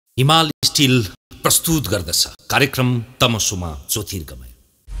हिमाल स्टिल प्रस्तुत गर्दछ कार्यक्रम तमसोमा ज्योतिर्गमय।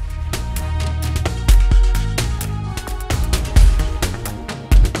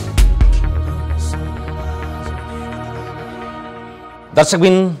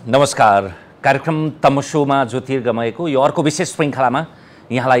 दर्शकबिन नमस्कार। कार्यक्रम तमसोमा ज्योतिर्गमयको यो अर्को विशेष श्रृङ्खलामा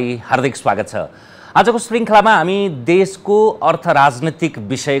यहाँलाई हार्दिक स्वागत छ। आजको श्रृङ्खलामा हामी देशको अर्थ राजनीतिक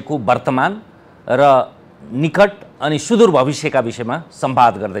विषयको वर्तमान र निकट अनि सुदूर भविष्यका विषयमा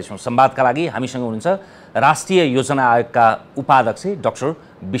संवाद गर्दैछौँ। संवादका लागि हामीसँग हुनुहुन्छ राष्ट्रिय योजना आयोगका उपाध्यक्ष डाक्टर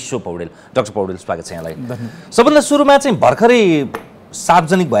विश्व पौडेल। डाक्टर पौडेल, स्वागत छ यहाँलाई। सबभन्दा सुरुमा चाहिँ भर्खरै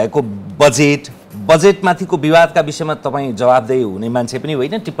सार्वजनिक भएको बजेटमाथिको विवादका विषयमा तपाईँ जवाबदेही हुने मान्छे पनि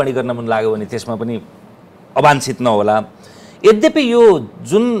होइन, टिप्पणी गर्न मन लाग्यो भने त्यसमा पनि अवाञ्छित नहोला। यद्यपि यो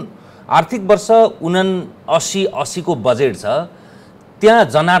जुन आर्थिक वर्ष 79-80 को बजेट छ, त्यहाँ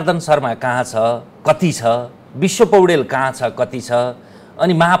जनार्दन शर्मा कहाँ छ, कति छ, विश्व पौडेल कहाँ छ, कति छ,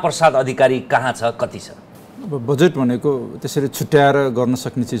 अनि महाप्रसाद अधिकारी कहाँ छ, कति छ? अब बजेट भनेको त्यसरी छुट्याएर गर्न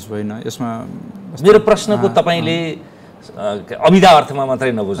सक्ने चिज होइन। यसमा मेरो प्रश्नको तपाईँले अभिधा अर्थमा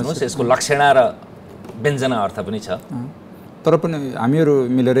मात्रै नबुझ्नुहोस्, यसको लक्षणा र व्यञ्जना अर्थ पनि छ। तर पनि हामीहरू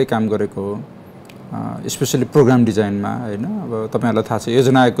मिलेरै काम गरेको हो, स्पेसली प्रोग्राम डिजाइनमा होइन। अब तपाईँहरूलाई थाहा छ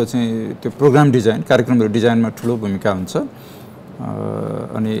योजना आयोगको चाहिँ त्यो प्रोग्राम डिजाइन, कार्यक्रमहरू डिजाइनमा ठुलो भूमिका हुन्छ।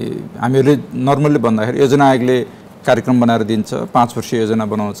 अनि हामीहरूले नर्मल्ली भन्दाखेरि योजना आयोगले कार्यक्रम बनाएर दिन्छ, 5 वर्षीय योजना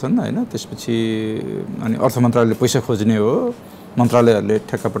बनाउँछन् होइन। त्यसपछि अनि अर्थ मन्त्रालयले पैसा खोज्ने हो, मन्त्रालयहरूले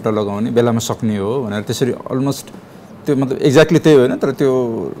ठेक्कापट्टा लगाउने, बेलामा सक्ने हो भनेर त्यसरी अलमोस्ट त्यो मतलब एक्ज्याक्टली त्यही होइन, तर त्यो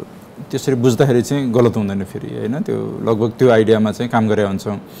त्यसरी बुझ्दाखेरि चाहिँ गलत हुँदैन फेरि होइन। त्यो लगभग त्यो आइडियामा चाहिँ काम गरे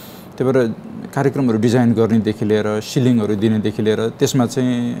हुन्छौँ। त्यही भएर कार्यक्रमहरू डिजाइन गर्नेदेखि लिएर सिलिङहरू दिनेदेखि लिएर त्यसमा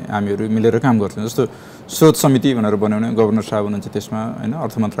चाहिँ हामीहरू मिलेर काम गर्छौँ। जस्तो स्रोत समिति भनेर बनाउने गभर्नर साहब हुनुहुन्छ त्यसमा होइन,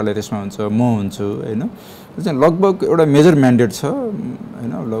 अर्थ मन्त्रालय त्यसमा हुन्छ, म हुन्छु होइन। त्यो चाहिँ लगभग एउटा मेजर म्यान्डेट छ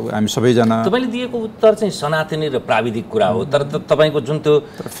होइन। लगभग हामी सबैजना। तपाईँले दिएको उत्तर चाहिँ सनातनी र प्राविधिक कुरा हो, तर तपाईँको जुन त्यो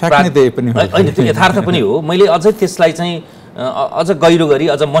फ्याक्ट नै त्यही पनि होइन, त्यो यथार्थ पनि हो। मैले अझै त्यसलाई चाहिँ अझ गहिरो गरी,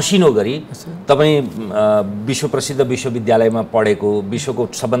 अझ मसिनो गरी, तपाईँ विश्व प्रसिद्ध विश्वविद्यालयमा पढेको, विश्वको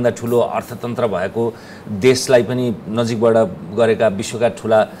सबभन्दा ठुलो अर्थतन्त्र भएको देशलाई पनि नजिकबाट गरेका, विश्वका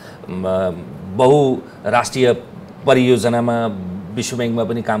ठुला बहुराष्ट्रिय परियोजनामा विश्व ब्याङ्कमा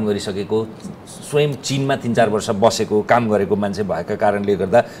पनि काम गरिसकेको, स्वयं चीनमा 3-4 वर्ष बसेको, काम गरेको मान्छे भएका कारणले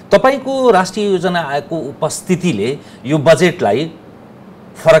गर्दा तपाईँको राष्ट्रिय योजना आयोगको उपस्थितिले यो बजेटलाई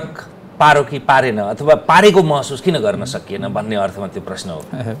फरक पारो कि पारेन, अथवा पारेको महसुस किन गर्न सकिएन भन्ने अर्थमा त्यो प्रश्न हो।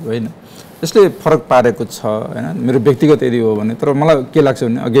 होइन, यसले फरक पारेको छ होइन, मेरो व्यक्तिगत यदि हो भने। तर मलाई के लाग्छ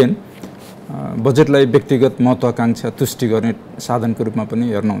भने अगेन बजेटलाई व्यक्तिगत महत्त्वाकांक्षा तुष्टि गर्ने साधनको रूपमा पनि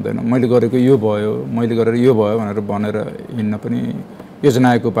हेर्नु हुँदैन। मैले गरेको यो भयो, मैले गरेर यो भयो भनेर हिँड्न पनि योजना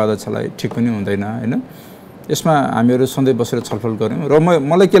आयोगको उपाध्यक्षलाई ठिक पनि हुँदैन होइन। यसमा हामीहरू सधैँ बसेर छलफल गऱ्यौँ र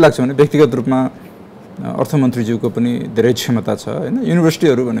मलाई के लाग्छ भने व्यक्तिगत रूपमा अर्थमन्त्रीज्यूको पनि धेरै क्षमता छ होइन।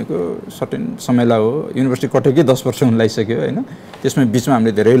 युनिभर्सिटीहरू भनेको सर्टेन समयलाई हो, युनिभर्सिटी कटेकै 10 वर्ष हुन लागिसक्यो होइन। त्यसमा बिचमा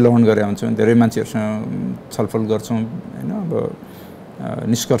हामीले धेरै लर्न गरेर हुन्छौँ, धेरै मान्छेहरूसँग छलफल गर्छौँ होइन। अब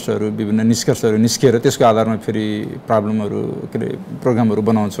निष्कर्षहरू, विभिन्न निष्कर्षहरू निस्किएर त्यसको आधारमा फेरि प्रब्लमहरू के अरे प्रोग्रामहरू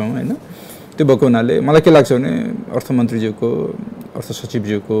बनाउँछौँ होइन। त्यो भएको हुनाले मलाई के लाग्छ भने अर्थमन्त्रीज्यूको, अर्थ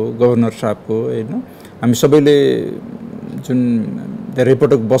सचिवज्यूको, गभर्नर साहबको होइन, हामी सबैले जुन धेरै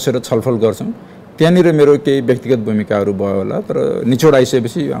पटक बसेर छलफल गर्छौँ, त्यहाँनिर मेरो केही व्यक्तिगत भूमिकाहरू भयो होला, तर निचोड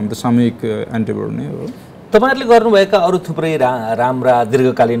आइसकेपछि हाम्रो सामूहिक एन्टिबोड नै हो। तपाईँहरूले गर्नुभएका अरू थुप्रै राम्रा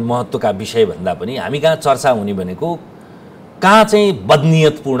दीर्घकालीन महत्त्वका विषय भन्दा पनि हामी कहाँ चर्चा हुने भनेको कहाँ चाहिँ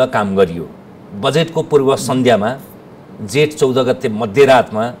बदनियतपूर्ण काम गरियो। बजेटको पूर्व सन्ध्यामा जेठ 14 गते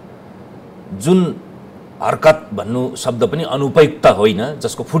मध्यरातमा जुन हरकत भन्नु शब्द पनि अनुपयुक्त होइन,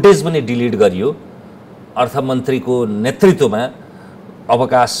 जसको फुटेज पनि डिलिट गरियो, अर्थमन्त्रीको नेतृत्वमा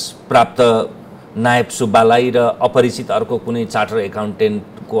अवकाश प्राप्त नायब सुब्बालाई र अपरिचित अर्को कुनै चार्टर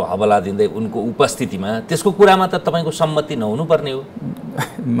एकाउन्टेन्टको हवाला दिँदै उनको उपस्थितिमा, त्यसको कुरामा त तपाईँको सम्मति नहुनुपर्ने हो।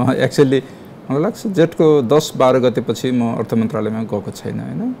 म एक्चुअली मलाई लाग्छ जेठको 10-12 गतेपछि म अर्थ मन्त्रालयमा गएको छैन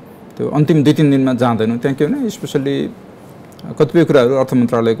होइन। त्यो अन्तिम 2-3 दिनमा जाँदैनौँ। त्यहाँ के भने स्पेसली कतिपय कुराहरू अर्थ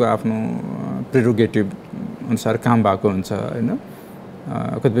मन्त्रालयको आफ्नो प्रिरोगेटिभ अनुसार काम भएको हुन्छ होइन।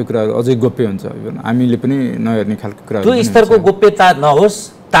 कतिपय कुराहरू अझै गोप्य हुन्छ, हामीले पनि नहेर्ने खालको कुराहरू। त्यो स्तरको गोप्यता नहोस्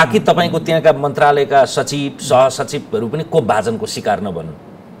ताकि तपाईँको त्यहाँका मन्त्रालयका सचिव, सहसचिवहरू पनि कोपभाजनको शिकार नबनुन्।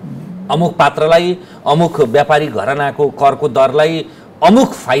 अमुक पात्रलाई, अमुक व्यापारी घरानाको करको दरलाई अमुक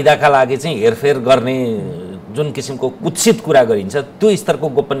फाइदाका लागि चाहिँ हेरफेर गर्ने जुन किसिमको कुत्सित कुरा गरिन्छ, त्यो स्तरको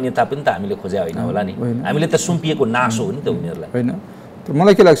गोपनीयता पनि त हामीले खोजे होइन होला नि। हामीले त सुम्पिएको नासो हो नि त उनीहरूलाई होइन। तर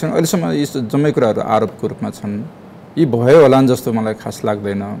मलाई के लाग्छ भने अहिलेसम्म यी जम्मै कुराहरू आरोपको रूपमा छन्, यी भयो होला जस्तो मलाई खास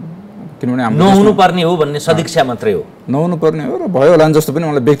लाग्दैन। किनभने हाम्रो नहुनु पर्ने हो भन्ने सदिक्षा मात्रै हो, नहुनु पर्ने हो र भयो होला जस्तो पनि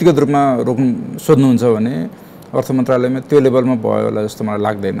मलाई व्यक्तिगत रूपमा सोध्नुहुन्छ भने अर्थ मन्त्रालयमा त्यो लेभलमा भयो होला जस्तो मलाई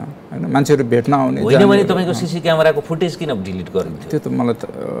लाग्दैन हैन। मान्छेहरू भेट्न आउने होइन भने तपाईँको सीसी क्यामेराको फुटेज किन डिलिट गरिन्थ्यो? त्यो त मलाई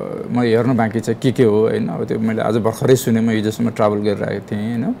म हेर्न बाँकी छ के हो हैन। अब त्यो मैले आज भर्खरै सुने, म हिजोसम्म ट्राभल गरिरहेको थिएँ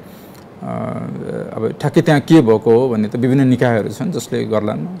हैन। अब ठ्याक्कै त्यहाँ के भएको हो भन्ने त विभिन्न निकायहरू छन् जसले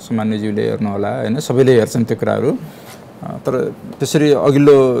गर्लान्, सामान्यज्यूले हेर्नु होला हैन, सबैले हेर्छन् त्यो कुराहरू। तर त्यसरी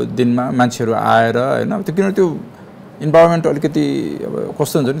अघिल्लो दिनमा मान्छेहरू आएर हैन, त्यो किनभने त्यो इन्भाइरोमेन्ट अलिकति अब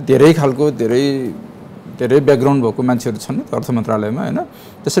कस्तो हुन्छ भने धेरै खालको धेरै ब्याकग्राउन्ड भएको मान्छेहरू छन् अर्थ मन्त्रालयमा हैन।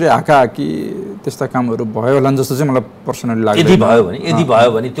 त्यसरी हाकाहाकी त्यस्ता कामहरू भयो होला जस्तो चाहिँ मलाई पर्सनली लाग्छ। यदि भयो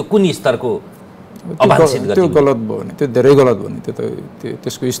भने त्यो कुन स्तरको अवांछित गतिविधि? त्यो गलत भयो भने, त्यो धेरै गलत भयो भने त्यो त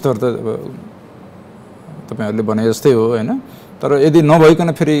त्यसको स्तर त अब तपाईहरुले भने जस्तै हो हैन। तर यदि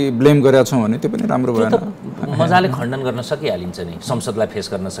नभइकन फेरि ब्लेम गरेका छौं भने त्यो पनि राम्रो भएन। मजाले खण्डन गर्न सकिहालिन्छ नि, संसदलाई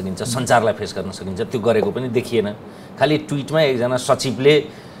फेस गर्न सकिन्छ, सञ्चारलाई फेस गर्न सकिन्छ। त्यो गरेको पनि देखिएन। खालि ट्विटमा एकजना सचिवले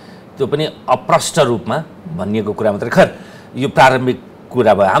त्यो पनि अप्रष्ट रूपमा भनिएको कुरा मात्रै। खैर, यो प्रारम्भिक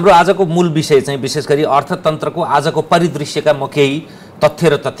कुरा भयो। हाम्रो आजको मूल विषय चाहिँ विशेष गरी अर्थतन्त्रको आजको परिदृश्यका म केही तथ्य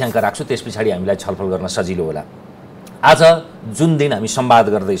र तथ्याङ्क राख्छु, त्यस पछाडि हामीलाई छलफल गर्न सजिलो होला। आज जुन दिन हामी संवाद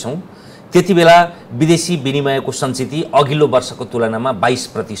गर्दैछौँ त्यति बेला विदेशी विनिमयको सञ्चिति अघिल्लो वर्षको तुलनामा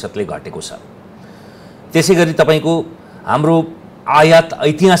 22% घटेको छ। त्यसै गरी तपाईँको हाम्रो आयात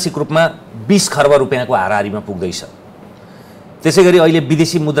ऐतिहासिक रूपमा 20 खर्ब रुपियाँको हाराहारीमा पुग्दैछ। त्यसै गरी अहिले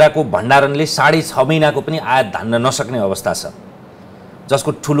विदेशी मुद्राको भण्डारणले 6.5 महिनाको पनि आयात धान्न नसक्ने अवस्था छ,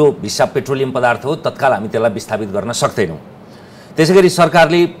 जसको ठुलो हिस्सा पेट्रोलियम पदार्थ हो। तत्काल हामी त्यसलाई विस्थापित गर्न सक्दैनौँ। त्यसै गरी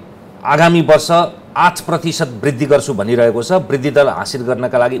सरकारले आगामी वर्ष 8% वृद्धि गर्छु भनिरहेको छ। वृद्धि दर हासिल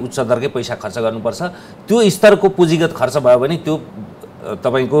गर्नका लागि उच्च दरकै पैसा खर्च गर्नुपर्छ। त्यो स्तरको पुँजीगत खर्च भयो भने त्यो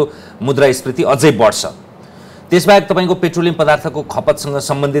तपाईँको मुद्रास्फीति अझै बढ्छ। त्यसबाहेक तपाईँको पेट्रोलियम पदार्थको खपतसँग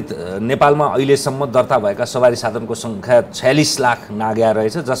सम्बन्धित नेपालमा अहिलेसम्म दर्ता भएका सवारी साधनको सङ्ख्या 46 लाख नाग्या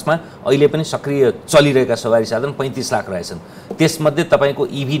रहेछ, जसमा अहिले पनि सक्रिय चलिरहेका सवारी साधन 35 लाख रहेछन्। त्यसमध्ये तपाईँको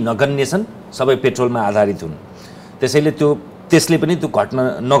इभी नगण्य छन्, सबै पेट्रोलमा आधारित हुन्। त्यसले पनि त्यो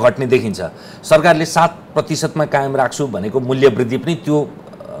नघट्ने देखिन्छ। सरकारले 7% कायम राख्छु भनेको मूल्य वृद्धि पनि त्यो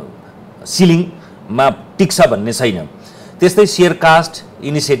सिलिङमा टिक्छ भन्ने छैन। त्यस्तै सेयर कास्ट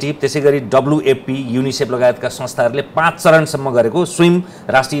इनिसिएटिभ, त्यसै गरी WFP, युनिसेफ लगायतका संस्थाहरूले 5 चरणसम्म गरेको, स्वयं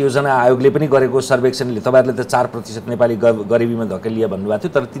राष्ट्रिय योजना आयोगले पनि गरेको सर्वेक्षणले तपाईँहरूले त 4% नेपाली गरिबीमा धकेलिए भन्नुभएको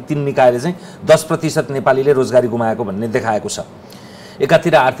थियो, तर ती 3 निकायले चाहिँ 10% नेपालीले रोजगारी गुमाएको भन्ने देखाएको छ।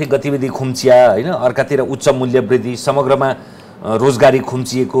 एकातिर आर्थिक गतिविधि खुम्चिया हैन, अर्कातिर उच्च मूल्य वृद्धि, समग्रमा रोजगारी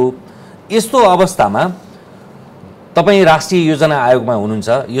खुम्चिएको। यस्तो अवस्थामा तपाईँ राष्ट्रिय योजना आयोगमा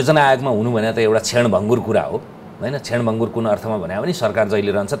हुनुहुन्छ। योजना आयोगमा हुनु भने त एउटा क्षणभङ्गुर कुरा हो हैन। क्षणभङ्गुर कुन अर्थमा भने भने सरकार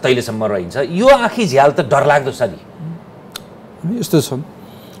जहिले रहन्छ तहिलेसम्म रहन्छ। यो आँखी झ्याल त डरलाग्दो छ नि। यस्तो छ,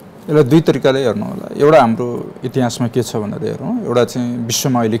 यसलाई दुई तरिकाले हेर्नु होला। एउटा हाम्रो इतिहासमा के छ भनेर हेरौँ, एउटा चाहिँ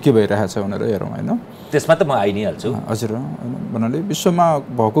विश्वमा अहिले के भइरहेछ भनेर हेरौँ हैन। त्यसमा त म आइ नै हाल्छु। हजुर, भन्नाले विश्वमा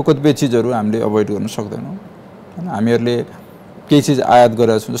भएको कतिपय चिजहरू हामीले अभोइड गर्न सक्दैनौँ हैन। हामीहरूले केही चिज आयात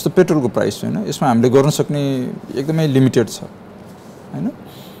गरेका छौँ, जस्तो पेट्रोलको प्राइस हैन, यसमा हामीले गर्न सक्ने एकदमै लिमिटेड छ हैन।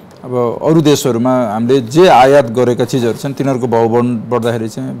 अब अरू देशहरूमा हामीले जे आयात गरेका चिजहरू छन् तिनीहरूको भाउ बढ्दाखेरि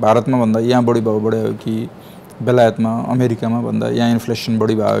चाहिँ भारतमा भन्दा यहाँ बढी भाउ बढ्यो कि बेलायतमा अमेरिकामा भन्दा यहाँ इन्फ्लेसन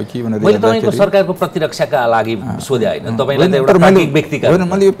बढी भयो कि भनेर मैले तपाईको सरकारको प्रतिरक्षाका लागि सोधे हैन, तपाईलाई त एउटा प्राज्ञिक व्यक्तिका हैन।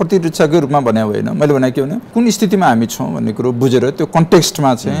 मैले यो प्रतिरक्षाकै रूपमा भने होइन, मैले भने के भने कुन स्थितिमा हामी छौँ भन्ने कुरो बुझेर त्यो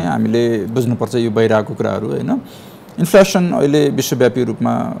कन्टेक्स्टमा चाहिँ हामीले बुझ्नुपर्छ यो भइरहेको कुराहरू हैन। इन्फ्लेसन अहिले विश्वव्यापी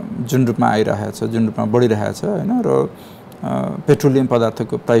रूपमा जुन रूपमा आइरहेको छ, जुन रूपमा बढिरहेको छ हैन, र पेट्रोलियम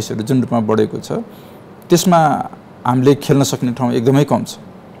पदार्थको प्राइसहरू जुन रूपमा बढेको छ त्यसमा हामीले खेल्न सक्ने ठाउँ एकदमै कम छ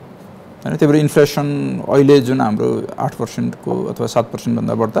हैन। त्यही भएर इन्फ्लेसन अहिले जुन हाम्रो 8% को अथवा 7%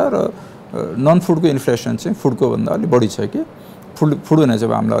 भन्दा बढ्दा र नन फुडको इन्फ्लेसन चाहिँ फुडको भन्दा अलि बढी छ कि फुड भने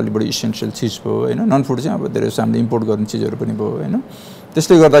चाहिँ हामीलाई अलि बढी इसेन्सियल चिज भयो हैन। नन फुड चाहिँ अब धेरै जस्तो हामीले इम्पोर्ट गर्ने चिजहरू पनि भयो हैन।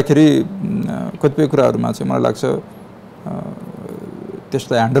 त्यसले गर्दाखेरि कतिपय कुराहरूमा चाहिँ मलाई लाग्छ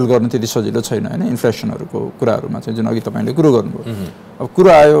त्यसलाई ह्यान्डल गर्न त्यति सजिलो छैन हैन। इन्फ्लेसनहरूको कुराहरूमा चाहिँ जुन अघि तपाईँले कुरो गर्नुभयो। अब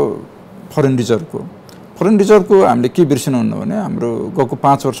कुरा आयो फरेन रिजर्भको हामीले के बिर्सिनुहुन्न भने हाम्रो गएको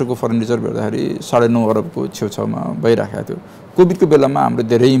 5 वर्षको फरेन रिजर्भ हेर्दाखेरि 9.5 अरबको छेउछाउमा भइराखेको थियो। कोभिडको बेलामा हाम्रो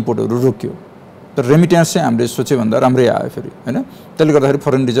धेरै इम्पोर्टहरू रोकियो, तर रेमिट्यान्स चाहिँ हामीले सोचे भन्दा राम्रै आयो फेरि हैन। त्यसले गर्दाखेरि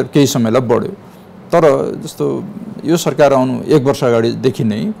फरेन रिजर्भ केही समयलाई बढ्यो। तर जस्तो यो सरकार आउनु 1 वर्ष अगाडिदेखि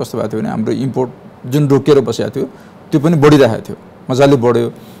नै कस्तो भएको थियो भने हाम्रो इम्पोर्ट जुन रोकिएर बसेको थियो त्यो पनि बढिरहेको थियो, मजाले बढ्यो।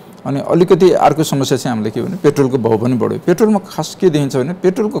 अनि अलिकति अर्को समस्या चाहिँ हामीले के भने पेट्रोलको भाउ पनि बढ्यो। पेट्रोलमा खास के देखिन्छ भने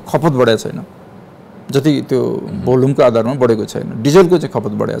पेट्रोलको खपत बढेको छैन, जति त्यो भोल्युमको आधारमा बढेको छैन। डिजलको चाहिँ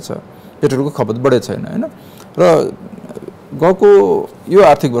खपत बढेको छ, पेट्रोलको खपत बढेको छैन हैन। र गएको यो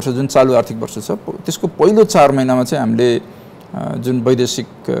आर्थिक वर्ष जुन चालु आर्थिक वर्ष छ त्यसको पहिलो 4 महिनामा चाहिँ हामीले जुन वैदेशिक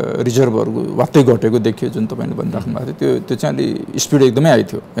रिजर्भहरुको वात्तै घटेको देखियो जुन तपाईले भनिराख्नु भएको थियो त्यो चाहिँ अलि स्पिड एकदमै हाई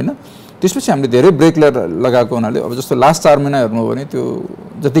थियो हैन त्यसपछि हामीले धेरै ब्रेक लगाएको हुनाले अब जस्तो लास्ट 4 महिना हेर्नु हो भने त्यो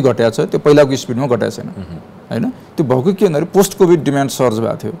जति घटेको छ त्यो पहिलाको स्पिडमा घटेको छैन हैन त्यो भएको के भन्दा पोस्ट कोभिड डिमान्ड सर्ज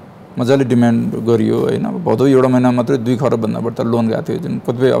भएको थियो मजाले डिमान्ड गरियो हैन भदौ एउटा महिना मात्रै 2 खरब भन्दा बढी लोन गएको थियो जुन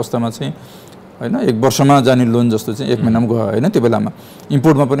कतिपय अवस्थामा चाहिँ हैन एक वर्षमा जाने लोन जस्तो चाहिँ एक महिनामा गयो हैन त्यो बेलामा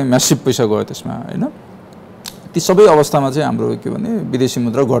इम्पोर्टमा पनि म्यासिभ पैसा गयो त्यसमा हैन ती सबै अवस्थामा चाहिँ हाम्रो के भने विदेशी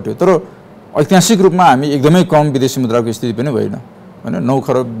मुद्रा घट्यो तर ऐतिहासिक रूपमा हामी एकदमै कम विदेशी मुद्राको स्थिति पनि भएन हैन 9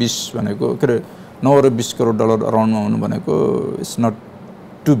 खरब 20 भनेको के रे 9 अरब 20 करोड डलर अराउन्डमा हुनु भनेको इट्स नट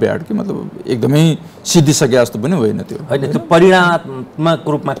टु ब्याड कि मतलब एकदमै सिद्धिसके जस्तो पनि होइन त्यो हैन त्यो परिणात्मक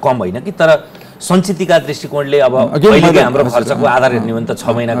रूपमा कम होइन कि तर सञ्चितका दृष्टिकोणले अब अहिले हाम्रो खर्चको आधार हेर्ने भने त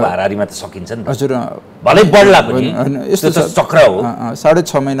 6 महिनाको हाराहारीमा त सकिन्छ नि हजुर भलै बढ्ला पनि यस्तो चक्र हो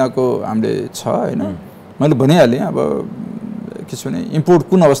 6.5 महिनाको हामीले छ हैन मैले भनिहालेँ अब के छ भने इम्पोर्ट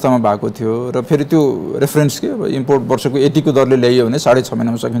कुन अवस्थामा भएको थियो र फेरि त्यो रेफरेन्स के अब इम्पोर्ट वर्षको 80 को दरले ल्याइयो भने 6.5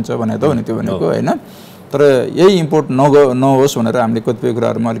 महिनामा सकिन्छ भने त हो नि त्यो भनेको हैन तर यही इम्पोर्ट नहोस् भनेर हामीले कतिपय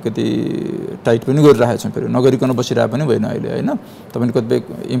कुराहरुमा अलिकति टाइट पनि गरिरहेका छौं फेरि नगरिकन बसिरहेको पनि भएन अहिले हैन तपाईले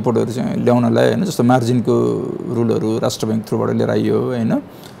कतिपय इम्पोर्टहरु चाहिँ ल्याउनलाई हैन जस्तो मार्जिनको रुलहरु राष्ट्र बैंक थ्रुबाट लिएर आइयो हैन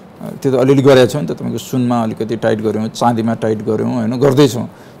त्यो त अलिअलि गरेका छौं नि त तपाईको सुनमा अलिकति टाइट गर्यौं चाँदीमा टाइट गर्यौं हैन गर्दै छौं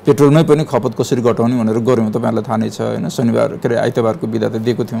पेट्रोलमै पनि खपत कसरी घटाउने भनेर गर्यौं तपाईहरुलाई थाहा नै छ हैन शनिबार के रे आइतबारको बिदा त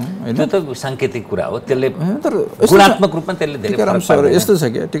दिएको थियौं हैन त्यो त सांकेतिक कुरा हो त्यसले तर गुणात्मक रूपमा त्यसले धेरै टिकाराम सर यस्तो छ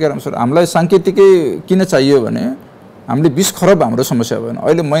के टिकाराम सर हामीलाई सांकेतिकै किन चाहियो भने हामीले 20 खरब हाम्रो समस्या भएन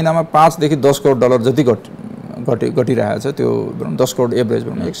अहिले महिनामा 5 देखि 10 करोड डलर जति घटिरहेको छ त्यो 10 करोड एभरेज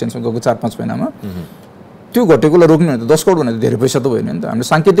भनौं एक्सचेन्जमा गएको 4-5 महिनामा त्यो घटेकोलाई रोक्नु भने त 10 करोड भने धेरै पैसा त होइन नि त हामीले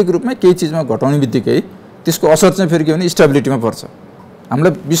सांकेतिक रूपमा केही चीजमा घटाउने बित्तिकै त्यसको असर चाहिँ फेरि के भने स्टेबिलिटीमा पर्छ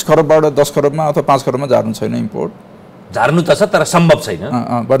हामीलाई 20 खरबबाट 10 खरबमा अथवा 5 खरबमा झार्नु छैन इम्पोर्ट झार्नु त छ तर सम्भव छैन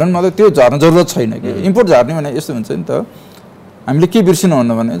भन्न मतलब त्यो झार्न जरुरत छैन कि इम्पोर्ट झार्ने भने यस्तो हुन्छ नि त हामीले के बिर्सिनु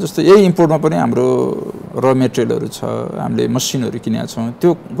भन्नु भने जस्तो यही इम्पोर्टमा पनि हाम्रो र मेटेरियलहरु छ हामीले मसिनहरु किनेका छौं त्यो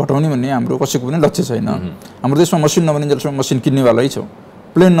घटाउने भन्ने हाम्रो कसैको पनि लक्ष्य छैन हाम्रो देशमा मसिन नबनिन्जेलसम्म मसिन किन्नेवालै छौं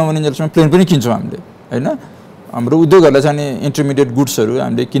प्लेन नबनिन्जेलसम्म प्लेन पनि किन्छौं हामीले हैन हाम्रो उद्योगहरुलाई चाहिँ इन्टरमिडिएट गुड्सहरु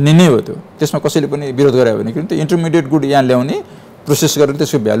हामीले किन्ने नै हो त्यो त्यसमा कसैले पनि विरोध गरे भने किन त्यो इन्टरमिडिएट गुड यहाँ ल्याउने प्रोसेस गरेर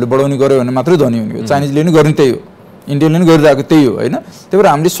त्यसको भ्यालु बढाउने गर्यो भने मात्रै धनी हुने हो चाइनिजले पनि गर्ने त्यही हो इन्डियनले पनि गरिरहेको त्यही हो हैन त्यही भएर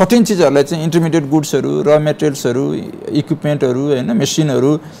हामीले सर्टेन चीजहरुलाई चाहिँ इन्टरमिडिएट गुड्सहरु र मेटेरियल्सहरु इक्विपमेन्टहरु हैन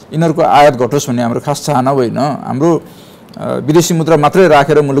मेसिनहरु यिनहरुको आयात घटोस् भन्ने हाम्रो खास चाहना होइन हाम्रो विदेशी मुद्रा मात्रै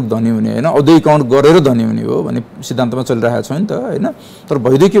राखेर मुलुक धनी हुने हैन औद्योगिक काउन्ट गरेर धनी हुने हो भन्ने सिद्धान्तमा चलिरहेको छ नि त हैन तर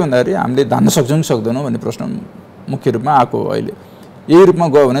भइदियो के भन्दाखेरि हामीले धान्न सक्छौं कि सक्दैनौं भन्ने प्रश्न मुख्य रूपमा आएको हो अहिले यही रूपमा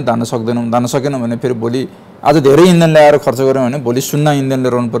गयो भने धान्न सक्दैनौं धान्न सकेन भने फेरि भोलि आज धेरै इन्धन ल्याएर खर्च गर्यौं भने भोलि शून्य इन्धन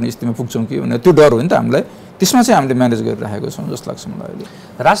लिएर आउनु पर्ने स्थितिमा पुग्छौं कि भने त्यो डर हो नि त हामीलाई त्यसमा चाहिँ हामीले म्यानेज गरिरहेको छौं जस्तो लाग्छ मलाई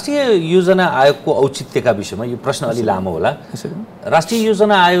अहिले राष्ट्रिय योजना आयोगको औचित्यका विषयमा यो प्रश्न अलि लामो होला राष्ट्रिय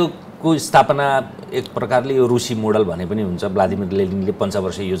योजना आयोगको स्थापना एक प्रकारले यो रुसी मोडल भने पनि हुन्छ व्लादिमिर लेनिनले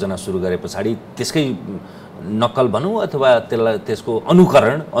पञ्चवर्षीय योजना सुरु गरेपछि त्यसकै नक्कल भनौं अथवा त्यसको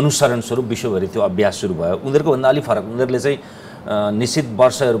अनुसरण स्वरूप विश्वभरि त्यो अभ्यास सुरु भयो उनीहरुको भन्दा अलि फरक उनीहरुले चाहिँ निश्चित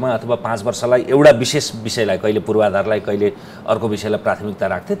वर्षहरुमा अथवा 5 वर्षलाई एउटा विशेष विषयलाई कहिले पूर्वाधारलाई कहिले अर्को विषयलाई प्राथमिकता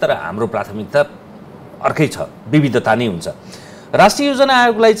राख्थे तर हाम्रो प्राथमिकता अर्कै छ विविधता नै हुन्छ राष्ट्रिय योजना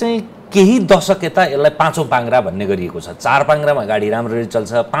आयोगलाई चाहिँ केही दशक यता यसलाई पाँचौं पाङ्ग्रा भन्ने गरिएको छ चार पाङ्ग्रामा गाडी राम्ररी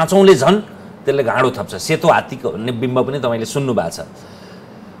चल्छ पाँचौंले झन् त्यसले घाँडो थप्छ सेतो हात्तीको भन्ने बिम्ब पनि तपाईले सुन्नु भएको छ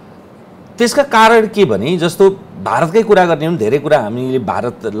त्यसका कारण के भने जस्तो भारतकै कुरा गर्ने हो भने धेरै कुरा हामीले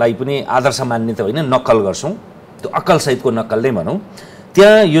भारतलाई पनि आदर्श मान्ने त होइन नक्कल गर्छौं त्यो अक्कल सहितको नक्कल नै भनौं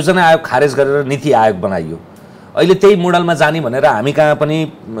त्यहाँ योजना आयोग खारेज गरेर नीति आयोग बनाइयो अहिले त्यही मोडलमा जाने भनेर हामी कहाँ पनि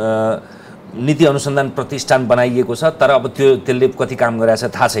नीति अनुसन्धान प्रतिष्ठान बनाइएको छ तर अब त्यसले कति काम गरेछ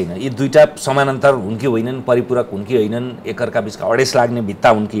थाहा छैन यी दुईटा समानान्तर हुन् कि होइनन् परिपूरक हुन् कि होइनन् एकअर्का बीचका अडेस लाग्ने भित्ता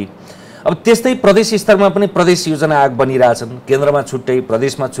हुन् कि अब त्यस्तै प्रदेश स्तरमा पनि प्रदेश योजना आयोग बनिरहेछन् केन्द्रमा छुट्टै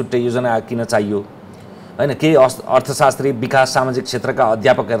प्रदेशमा छुट्टै योजना आयोग किन चाहियो हैन केही अर्थशास्त्री विकास सामाजिक क्षेत्रका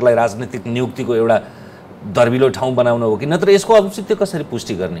अध्यापकहरूलाई राजनीतिक नियुक्तिको एउटा दर्बिलो ठाउँ बनाउन हो कि नत्र यसको औचित्य कसरी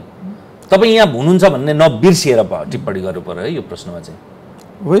पुष्टि गर्ने तपाई यहाँ हुनुहुन्छ भन्ने नबिर्सिएर टिप्पणी गर्नु पर्यो है यो प्रश्नमा चाहिँ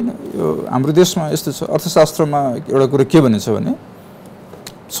होइन यो हाम्रो देशमा यस्तो छ अर्थशास्त्रमा एउटा कुरा के भनेछ भने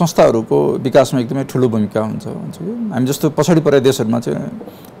संस्थाहरूको विकासमा एकदमै ठूलो भूमिका हुन्छ भन्छ कि हामी जस्तो पछाडी परेका देशहरुमा चाहिँ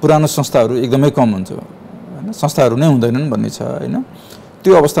पुरानो संस्थाहरू एकदमै कम हुन्छ हैन संस्थाहरू नै हुँदैनन् भन्ने छ हैन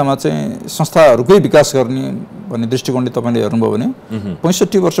त्यो अवस्थामा चाहिँ संस्थाहरूकै विकास गर्ने भन्ने दृष्टिकोणले तपाईले हेर्नुभयो भने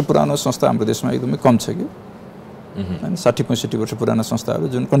 65 वर्ष पुरानो संस्था हाम्रो देशमा एकदमै कम छ कि हैन 60-65 वर्ष पुराना संस्थाहरू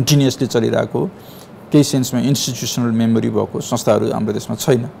जुन कन्टिन्युअसली चलिरहेको केही सेन्समा इन्स्टिट्युसनल मेमोरी भएको संस्थाहरू हाम्रो देशमा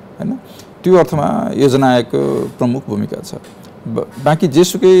छैन हैन। त्यो अर्थमा योजना आयोगको प्रमुख भूमिका छ। बाँकी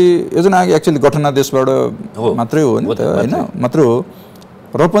जेसुकै योजना आयोग एक्चुअली गठनादेशबाट मात्रै हो नि त हैन, मात्र हो।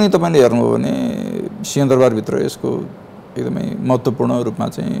 र पनि तपाईले हेर्नुभयो भने सिंहदरबारभित्र यसको एकदमै महत्त्वपूर्ण रूपमा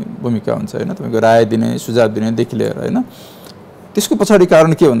चाहिँ भूमिका हुन्छ हैन। तपाईको राय दिने, सुझाव दिनेदेखि लिएर हैन। त्यसको पछाडि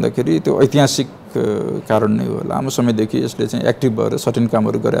कारण के भन्दाखेरि त्यो ऐतिहासिक कारण नै हो। लामो समयदेखि यसले चाहिँ एक्टिभ भएर सर्टेन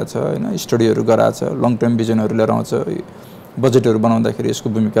कामहरू गरेको छ हैन, स्टडीहरू गराएको छ, लङ टर्म भिजनहरू लिएर आउँछ, बजेटहरू बनाउँदाखेरि यसको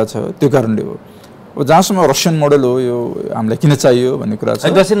भूमिका छ। त्यो कारणले हो। अब जहाँसम्म रसियन मोडल हो यो हामीलाई किन चाहियो भन्ने कुरा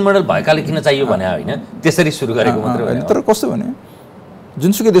छ। रसियन मोडल भएकाले किन चाहियो भने हैन, त्यसरी सुरु गरेको मात्र होइन। तर कस्तो भने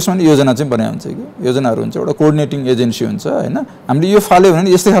जुनसुकै देशमा नि योजना चाहिँ बनाए हुन्छ कि योजनाहरू हुन्छ, एउटा कोअर्डिनेटिङ एजेन्सी हुन्छ हैन। हामीले यो फाल्यो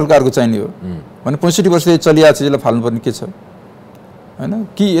भने यस्तै खालको अर्को चाहिने हो भने 65 वर्षदेखि चलिआएको छ, यसलाई फाल्नुपर्ने के छ हैन।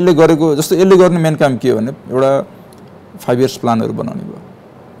 कि यसले गरेको जस्तो यसले गर्ने मेन काम के हो भने एउटा 5 इयर्स प्लानहरू बनाउने भयो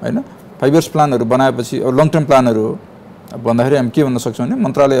हैन। 5 इयर्स प्लानहरू बनाएपछि अब लङ टर्म प्लानहरू हो भन्दाखेरि हामी के भन्न सक्छौँ भने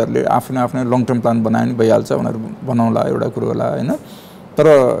मन्त्रालयहरूले आफ्नो लङ टर्म प्लान बनायो भने भइहाल्छ, उनीहरू बनाउला एउटा कुरो होला हैन। तर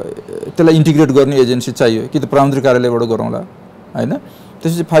त्यसलाई इन्टिग्रेट गर्ने एजेन्सी चाहियो कि त प्रधानमन्त्री कार्यालयबाट गरौँला हैन।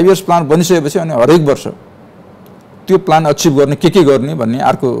 त्यसपछि 5 इयर्स प्लान बनिसकेपछि अनि हरेक वर्ष त्यो प्लान अचिभ गर्ने के गर्ने भन्ने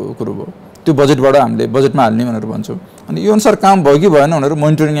अर्को कुरो भयो। त्यो बजेटबाट हामीले बजेटमा हाल्ने भनेर भन्छौँ। अनि यो अनुसार काम भयो कि भएन भनेर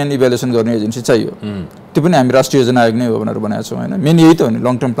मोनिटरिङ एन्ड इभ्यालुएसन गर्ने एजेन्सी चाहियो। त्यो पनि हामी राष्ट्रिय योजना आयोग नै हो भनेर बनाएको छौँ हैन। मेन यही त हो नि,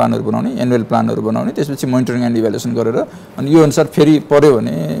 लङ टर्म प्लानहरू बनाउने, एनुअल प्लानहरू बनाउने, त्यसपछि मोनिटरिङ एन्ड इभ्यालुएसन गरेर अनि यो अनुसार फेरि पर्यो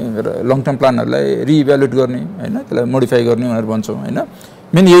भने लङ टर्म प्लानहरूलाई रिइभ्यालुएट गर्ने हैन, त्यसलाई मोडिफाई गर्ने भनेर भन्छौँ हैन।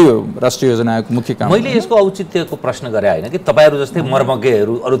 मेन यही हो राष्ट्रिय योजना आयोगको मुख्य काम। मैले यसको औचित्यको प्रश्न गरे हैन कि तपाईहरु जस्तै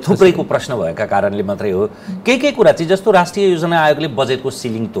मर्मज्ञहरू अरु थुप्रैको प्रश्न भएका कारणले मात्रै हो। के कुरा चाहिँ जस्तो राष्ट्रिय योजना आयोगले बजेटको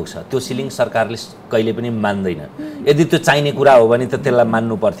सिलिङ तोक्छ, त्यो सिलिङ सरकारले कहिले पनि मान्दैन। यदि त्यो चाहिने कुरा हो भने त त्यसलाई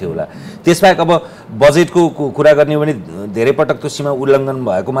मान्नु पर्थ्यो होला। त्यसबाहेक अब बजेटको कुरा गर्ने हो भने धेरै पटक त्यो सीमा उल्लङ्घन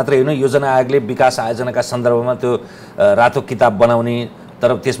भएको मात्रै होइन, योजना आयोगले विकास आयोजनाका सन्दर्भमा त्यो रातो किताब बनाउने,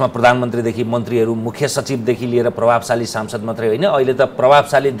 तर त्यसमा प्रधानमन्त्रीदेखि मन्त्रीहरू, मुख्य सचिवदेखि लिएर प्रभावशाली सांसद मात्रै होइन, अहिले त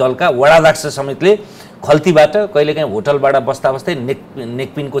प्रभावशाली दलका वडाध्यक्ष समेतले खल्तीबाट कहिलेकाहीँ होटलबाट बस्दा बस्दै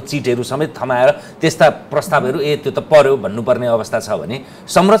नेकपिनको चिटहरू समेत थमाएर त्यस्ता प्रस्तावहरू त्यो त पर्यो भन्नुपर्ने अवस्था छ भने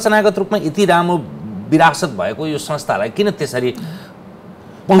संरचनागत रूपमा यति राम्रो विरासत भएको यो संस्थालाई किन त्यसरी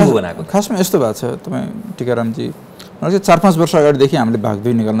पङ्गु बनाएको? खासमा यस्तो भएको छ तपाईँ टिकारामजी, 4-5 वर्ष अगाडिदेखि हामीले भाग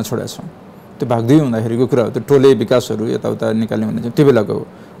 2 निकाल्न छोडेका छौँ। त्यो भाग 2 हुँदाखेरिको कुरा हो, त्यो टोले विकासहरू यताउता निकाल्ने भने चाहिँ त्यो बेलाको हो।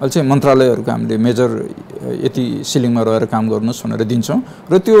 अहिले चाहिँ मन्त्रालयहरूको हामीले मेजर यति सिलिङमा रहेर काम गर्नुहोस् भनेर दिन्छौँ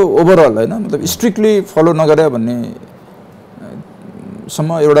र त्यो ओभरअल होइन, मतलब स्ट्रिक्टली फलो नगरे भन्ने सम्म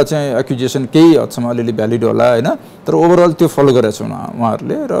एउटा चाहिँ एक्युजेसन केही हदसम्म अलिअलि भ्यालिड होला होइन, तर ओभरअल त्यो फलो गरेका छौँ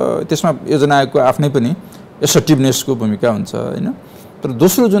उहाँहरूले। र त्यसमा योजना आयोगको आफ्नै पनि एसर्टिभनेसको भूमिका हुन्छ होइन। तर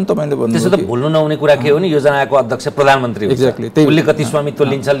दोस्रो जुन तपाईले भन्नु त्यसो त भुल्नु नहुने कुरा के हो नि, योजना आयोगको अध्यक्ष प्रधानमन्त्री हो। एक्ज्याक्टली, उसले कति स्वामित्व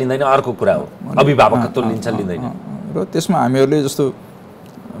लिन्छ लिँदैन अर्को कुरा हो, अभिभावकत्व लिन्छ लिँदैन। र त्यसमा हामीहरूले जस्तो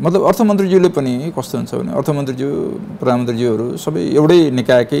मतलब अर्थमन्त्रीज्यूले पनि कस्तो हुन्छ भने अर्थमन्त्रीज्यू प्रधानमन्त्रीज्यूहरू सबै एउटै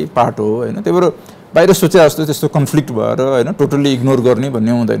निकायकै पार्ट हो होइन। त्यही भएर बाहिर सोचे जस्तो त्यस्तो कन्फ्लिक्ट भएर होइन टोटल्ली इग्नोर गर्ने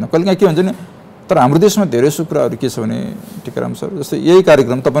भन्ने हुँदैन। कहिलेकाहीँ के हुन्छ नि, तर हाम्रो देशमा धेरै सो कुराहरू के छ भने टिकाराम सर जस्तो यही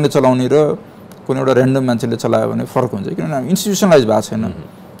कार्यक्रम तपाईँले चलाउने र कुनै एउटा ऱ्यान्डम मान्छेले चलायो भने फरक हुन्छ, किनभने इन्स्टिट्युसनलाइज भएको छैन।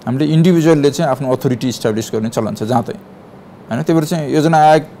 हामीले इन्डिभिजुअलले चाहिँ आफ्नो अथोरिटी इस्टाब्लिस गर्ने चलन छ जहाँ चाहिँ होइन। त्यही भएर चाहिँ योजना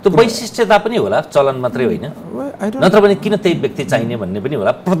आयोग त्यो वैशिष्ट्यता पनि होला, चलन मात्रै होइन, नत्र भने किन त्यही व्यक्ति चाहिने भन्ने पनि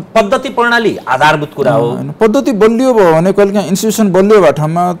होला। पद्धति प्रणाली आधारभूत कुरा हो। पद्धति बलियो भयो भने कहिलेकाहीँ इन्स्टिट्युसन बलियो भएको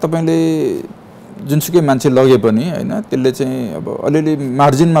ठाउँमा तपाईँले जुनसुकै मान्छे लगे पनि होइन त्यसले चाहिँ अब अलिअलि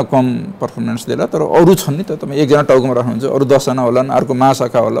मार्जिनमा कम पर्फर्मेन्स देला, तर अरू छन् नि त, तपाईँ एकजना टाउकोमा राख्नुहुन्छ अरू 10 जना होलान्, अर्को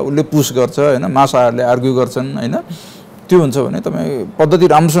महाशाखा होला उसले पुस गर्छ होइन, महाशाखाहरूले आर्ग्यु गर्छन् होइन। त्यो हुन्छ भने तपाईँ पद्धति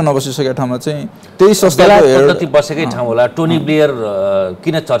राम्रोसँग नबसिसकेको ठाउँमा चाहिँ त्यही संस्थाको पद्धति बसेकै ठाउँ होला। टोनी ब्लेयर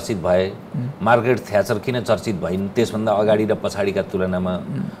किन चर्चित भए, मार्गरेट थ्याचर किन चर्चित भइन्, त्यसभन्दा अगाडि र पछाडिका तुलनामा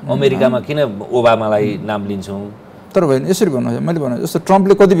अमेरिकामा किन ओबामालाई नाम लिन्छौँ? तर होइन यसरी भन्नु, मैले भने जस्तो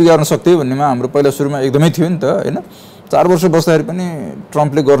ट्रम्पले कति बिगार्न सक्थ्यो भन्नेमा हाम्रो पहिला सुरुमा एकदमै थियो नि त होइन। 4 वर्ष बस्दाखेरि पनि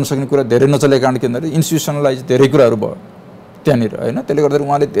ट्रम्पले गर्न सक्ने कुरा धेरै नचलेको कारण के भन्दाखेरि इन्स्टिट्युसनलाइज धेरै कुराहरू भयो त्यहाँनिर होइन। त्यसले गर्दाखेरि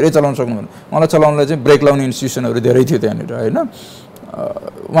उहाँले धेरै चलाउन सक्नुभयो, उहाँलाई चलाउनलाई चाहिँ ब्रेक लाउने इन्स्टिट्युसनहरू धेरै थियो त्यहाँनिर होइन।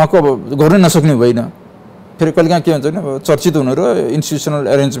 उहाँको अब गर्नै नसक्ने होइन। फेरि कहिलेकाहीँ के हुन्छ भने अब चर्चित हुनु र इन्स्टिट्युसनल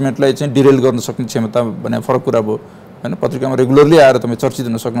एरेन्जमेन्टलाई चाहिँ डिरेल गर्न सक्ने क्षमता भने फरक कुरा भयो होइन। पत्रिकामा रेगुलरली आएर तपाईँ चर्चित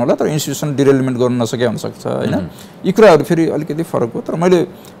हुन सक्नु होला, तर इन्स्टिट्युसनल डिरेलमेन्ट गर्न नसके हुनसक्छ होइन। यी कुराहरू फेरि अलिकति फरक हो। तर मैले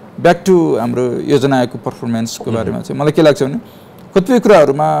ब्याक टु हाम्रो योजना आयोगको पर्फर्मेन्सको बारेमा चाहिँ मलाई के लाग्छ भने कतिपय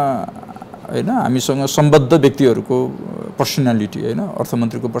कुराहरूमा होइन हामीसँग सम्बद्ध व्यक्तिहरूको पर्सनालिटी होइन,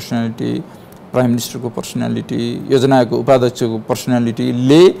 अर्थमन्त्रीको पर्सनालिटी, प्राइम मिनिस्टरको पर्सनालिटी, योजना आयोगको उपाध्यक्षको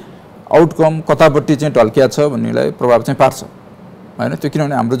पर्सनालिटीले आउटकम कतापट्टि चाहिँ ढल्किया छ भन्नेलाई प्रभाव चाहिँ पार्छ हैन त्यो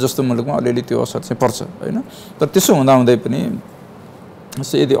किनभने हाम्रो जस्तो मुलुकमा अलिअलि त्यो असर चाहिँ पर्छ हैन तर त्यसो हुँदाहुँदै पनि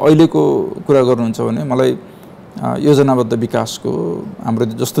यदि अहिलेको कुरा गर्नुहुन्छ भने मलाई योजनाबद्ध विकासको हाम्रो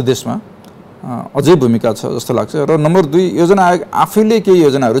जस्तो देशमा अझै भूमिका छ जस्तो लाग्छ र नम्बर 2 योजना आयोग आफैले केही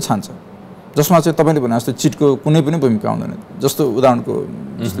योजनाहरू छान्छ जसमा चाहिँ तपाईले भने जस्तो चिटको कुनै पनि भूमिका हुँदैन जस्तो उदाहरणको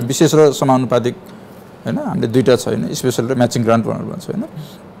विशेष र समानुपातिक हैन हामीले दुईटा छ हैन स्पेशल र म्याचिङ ग्रान्ट भनेर भन्छ हैन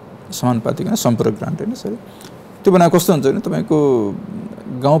समानुपातिक हैन सम्पूरक ग्रान्ट हैन सरी त्यो भने कस्तो हुन्छ भने तपाईको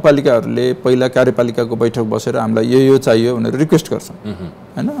गाउँपालिकाहरूले पहिला कार्यपालिकाको बैठक बसेर हामीलाई यो चाहियो भनेर रिक्वेस्ट गर्छन्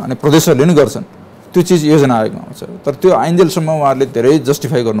हैन अनि प्रदेशहरूले नि गर्छन् त्यो चीज योजना आयोगमा आउँछ तर त्यो आइन्जेलसम्म उहाँहरूले धेरै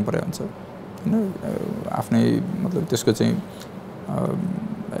जस्टिफाई गर्नु पर्यो हुन्छ हैन आफ्नै मतलब त्यसको चाहिँ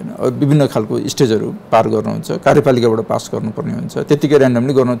विभिन्न खालको स्टेजहरू पार गर्नुहुन्छ कार्यपालिकाबाट पास गर्नुपर्ने हुन्छ त्यतिकै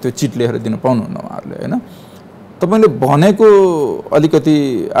र्यान्डमली गर्न त्यो चिट लेखेर दिन पाउनुहुन्न उहाँहरूले हैन तपाईले भनेको अलिकति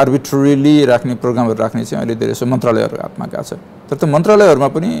आर्बिट्रेरीली राख्ने प्रोग्रामहरू राख्ने चाहिँ अहिले धेरै मन्त्रालयहरूको हातमा गएको छ तर त्यो मन्त्रालयहरूमा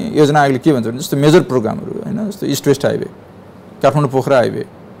पनि योजना आयोगले के भन्छ भने जस्तो मेजर प्रोग्रामहरू हैन जस्तो east west highway Kathmandu Pokhara highway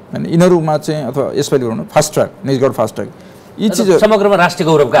हैन यिनीहरूमा चाहिँ अथवा यसपालि भनौँ fast track Nijgadh fast track यी चीजहरू समग्रमा राष्ट्रिय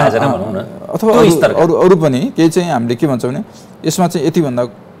गौरवका आयोजना भनौँ न अथवा अरू पनि केही चाहिँ हामीले के भन्छ भने यसमा चाहिँ यति भन्दा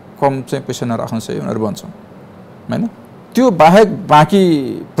कम चाहिँ पैसा नराख्नु चाहिँ उनीहरू भन्छौँ हैन त्यो बाहेक बाँकी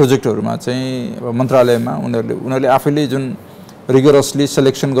प्रोजेक्टहरूमा चाहिँ अब मन्त्रालयमा उनीहरूले आफैले जुन रिगरसली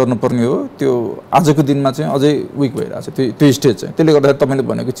सेलेक्सन गर्नुपर्ने हो त्यो आजको दिनमा चाहिँ अझै विक भइरहेछ त्यो स्टेज चाहिँ त्यसले गर्दा तपाईले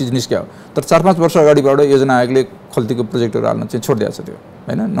भनेको चिज निस्क्यो तर 4-5 वर्ष अगाडिबाट योजना आयोगले खल्तीको प्रोजेक्टहरू हाल्न चाहिँ छोडिदिएको छ त्यो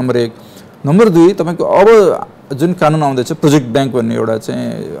हैन नम्बर 1 नम्बर 2 तपाईको अब जुन कानुन आउँदैछ प्रोजेक्ट ब्याङ्क भन्ने एउटा चाहिँ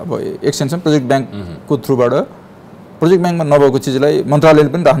अब एक्सटेन्सन प्रोजेक्ट ब्याङ्कको थ्रुबाट प्रोजेक्ट ब्याङ्कमा नभएको चिजलाई मन्त्रालयले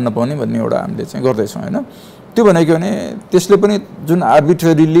पनि राख्न नपाउने भन्ने एउटा हामीले चाहिँ गर्दैछौँ हैन त्यो भनेको भने त्यसले पनि जुन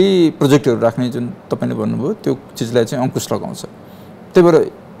आर्बिट्रेरीली प्रोजेक्टहरू राख्ने जुन तपाईले भन्नुभयो त्यो चिजलाई चाहिँ अंकुश लगाउँछ त्यही भएर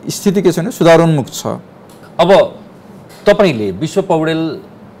स्थिति के छ भने सुधारोन्मुख छ अब तपाईले विश्व पौडेल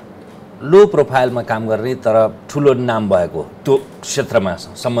लो प्रोफाइलमा काम गर्ने तर ठुलो नाम भएको त्यो क्षेत्रमा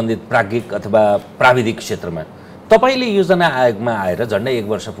सम्बन्धित प्राज्ञिक अथवा प्राविधिक क्षेत्रमा तपाईले योजना आयोगमा आएर झन्डै 1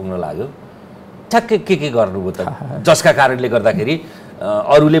 वर्ष पुग्न लाग्यो ठ्याक्कै के गर्नुभयो त जसका कारणले गर्दाखेरि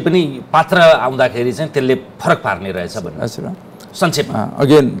अरूले पनि पात्र आउँदाखेरि चाहिँ त्यसले फरक पार्ने रहेछ भन्ने संक्षेपमा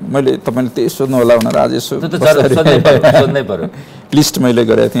अगेन मैले तपाईले त्यही सोध्नु होला भनेर आज यसो सोध्नै पर्यो लिस्ट मैले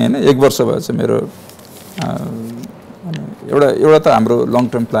गरेको थिएँ हैन 1 वर्ष भएछ मेरो एउटा त हाम्रो लङ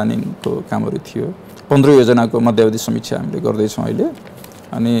टर्म प्लानिङको कामहरू थियो 15 योजनाको मध्यावधि समीक्षा हामीले गर्दैछौँ अहिले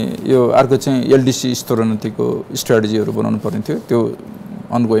अनि यो अर्को चाहिँ एलडीसी स्तरोन्नतिको स्ट्र्याटेजीहरू बनाउनु पर्ने थियो त्यो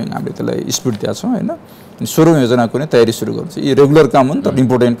अनगोइङ हामीले त्यसलाई स्पिड दिएको छौँ हैन 16औं योजनाको नै तयारी सुरु गर्छ यी रेगुलर काम हुन् तर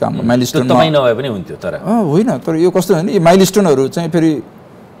इम्पोर्टेन्ट काम हो माइलस्टोन तपाईँ नभए पनि हुन्थ्यो तर होइन तर यो कस्तो हो नि यो माइलस्टोनहरू चाहिँ फेरि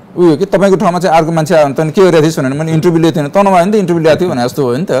उयो के तपाईको ठाउँमा चाहिँ अर्को मान्छे आयो भने तँ के गरिरहेको थिइस् भनेर मैले इन्टरभ्यू लिएको थिएन त नभए नि त इन्टरभ्यू ल्याएको थियो भने जस्तो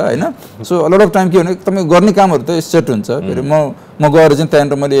हो नि त हैन so a lot of time के भने तपाईँ गर्ने कामहरू त सेट हुन्छ फेरि म गएर चाहिँ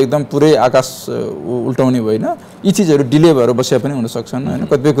त्यहाँनिर मैले एकदम पुरै आकाश उल्टाउने होइन यी चिजहरू डिले भएर बसिया पनि हुन सक्छन् हैन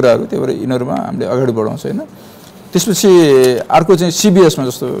कतिपय कुराहरू त्यही भएर यिनीहरूमा हामीले अगाडि बढाउँछ हैन त्यसपछि अर्को चाहिँ सीबीएसमा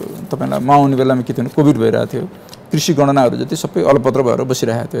जस्तो तपाईलाई म आउने बेलामा के थियो भने कोभिड भइरहेको थियो कृषि गणनाहरू जति सबै अलपत्र भएर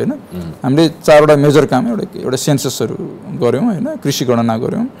बसिरहेको थियो हैन हामीले 4वटा मेजर काम एउटा सेन्ससहरू गर्यौं हैन कृषि गणना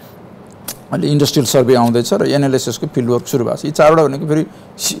गर्यौं अहिले इन्डस्ट्रियल सर्वे आउँदैछ र एनालिसिसको फिल्ड वर्क सुरु भएको छ यी 4वटा भनेको फेरि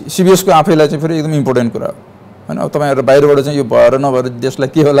सीबीएसको आफैलाई चाहिँ फेरि एकदम इम्पोर्टेन्ट कुरा हो हैन अब तपाईहरु बाहिरबाट चाहिँ यो भएर नभएर देशलाई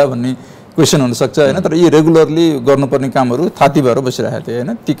के होला भन्ने क्वेशन हुन सक्छ हैन तर यी रेगुलरली गर्नुपर्ने कामहरू थाती भएर बसिरहेको थियो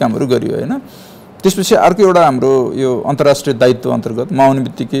हैन ती कामहरू गरियो हैन त्यसपछि अर्को एउटा हाम्रो यो अन्तर्राष्ट्रिय दायित्व अन्तर्गत म आउने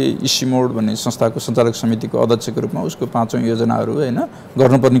बित्तिकै इसिमोड भन्ने संस्थाको सञ्चालक समितिको अध्यक्षको रूपमा उसको 5औं योजनाहरू हैन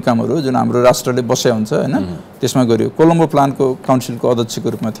गर्नुपर्ने कामहरू जुन हाम्रो राष्ट्रले बस्या हुन्छ हैन त्यसमा गरियो कोलम्बो प्लानको काउन्सिलको अध्यक्षको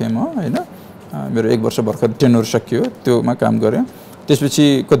रूपमा थिएँ म हैन मेरो 1 वर्ष भर्खर टेन्योर सकियो त्योमा काम गरेँ त्यसपछि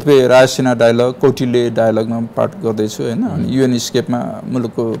कतिपय रायसीना डायलग कौटिल्य डायलगमा पार्ट गर्दैछु हैन अनि युएन स्केपमा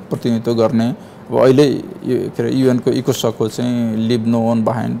मुलुकको प्रतिनिधित्व गर्ने अब अहिले यो के अरे युएनको इकोसकको चाहिँ लिभ नो वन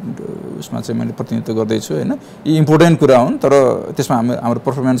बिहाइन्ड उसमा चाहिँ मैले प्रतिनिधित्व गर्दैछु हैन यी इम्पोर्टेन्ट कुरा हुन् तर त्यसमा हाम्रो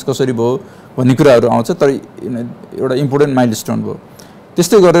पर्फर्मेन्स कसरी भयो भन्ने कुराहरू आउँछ तर एउटा इम्पोर्टेन्ट माइलस्टोन भयो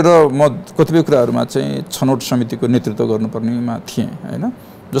त्यस्तै गरेर म कतिपय कुराहरूमा चाहिँ छनौट समितिको नेतृत्व गर्नुपर्नेमा थिएँ हैन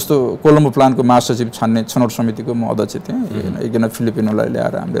जस्तो कोलम्बो प्लानको महासचिव छान्ने छनौट समितिको म अध्यक्ष थिएँ हैन एकजना फिलिपिनोलाई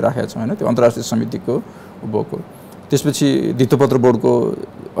ल्याएर हामीले राखेका छौँ हैन त्यो अन्तर्राष्ट्रिय समितिको भएको त्यसपछि धितोपत्र बोर्डको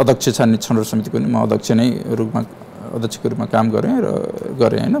अध्यक्ष छान्ने छनौट समितिको नि म अध्यक्षको रूपमा काम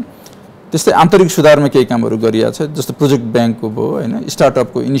गरेँ हैन त्यस्तै आन्तरिक सुधारमा केही कामहरू गरिएको छ जस्तो प्रोजेक्ट ब्याङ्कको भयो हैन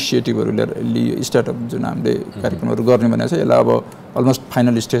स्टार्टअपको इनिसिएटिभहरू लियो स्टार्टअप जुन हामीले कार्यक्रमहरू गर्ने भनेको छ यसलाई अब अलमोस्ट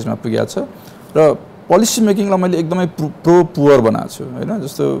फाइनल स्टेजमा पुगेको छ र पोलिसी मेकिङलाई मैले एकदमै प्रो पुअर बनाएको छु हैन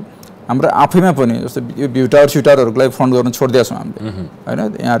जस्तो हाम्रो आफैमा पनि जस्तो यो भ्युटार स्युटारहरूलाई फन्ड गर्न छोडिदिएको छौँ हामीले हैन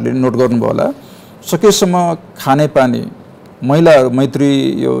यहाँहरूले नोट गर्नुभयो होला सकेसम्म खाने पानी महिला मैत्री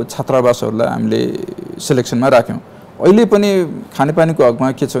यो छात्रावासहरूलाई हामीले सिलेक्सनमा राख्यौँ। अहिले पनि खानेपानीको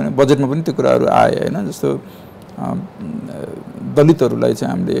हकमा के छ भने बजेटमा पनि त्यो कुराहरू आए होइन, जस्तो दलितहरूलाई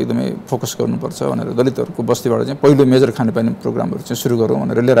चाहिँ हामीले एकदमै फोकस गर्नुपर्छ भनेर दलितहरूको बस्तीबाट चाहिँ पहिलो मेजर खानेपानी प्रोग्रामहरू चाहिँ सुरु गरौँ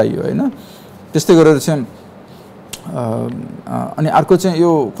भनेर लिएर आइयो होइन। त्यस्तै गरेर चाहिँ अनि अर्को चाहिँ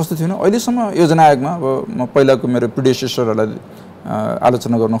यो कस्तो थियो भने अहिलेसम्म योजना आयोगमा अब म पहिलाको मेरो प्रिडेसेसरहरूलाई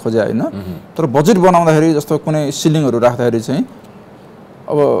आलोचना गर्न खोजेँ होइन, तर बजेट बनाउँदाखेरि जस्तो कुनै सिलिङहरू राख्दाखेरि चाहिँ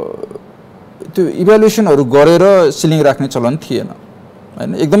अब त्यो इभ्यालुएसनहरू गरेर सिलिङ राख्ने चलन थिएन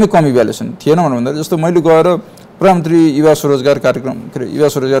होइन, एकदमै कम इभ्यालुएसन थिएन भन्दा जस्तो मैले गएर प्रधानमन्त्री युवा स्वरोजगार कार्यक्रम के अरे युवा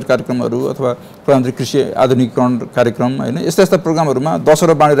स्वरोजगार कार्यक्रमहरू अथवा प्रधानमन्त्री कृषि आधुनिकीकरण कार्यक्रम होइन यस्ता यस्ता प्रोग्रामहरूमा 10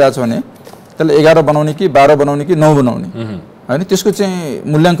 वटा बाँडिरहेको छ भने त्यसले 11 बनाउने कि 12 बनाउने कि 9 बनाउने होइन, त्यसको चाहिँ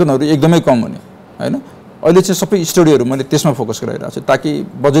मूल्याङ्कनहरू एकदमै कम हुने होइन। अहिले चाहिँ सबै स्टडीहरू मैले त्यसमा फोकस गराइरहेको छु ताकि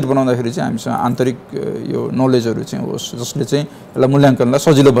बजेट बनाउँदाखेरि चाहिँ हामीसँग आन्तरिक यो नलेजहरू चाहिँ होस् जसले चाहिँ यसलाई मूल्याङ्कनलाई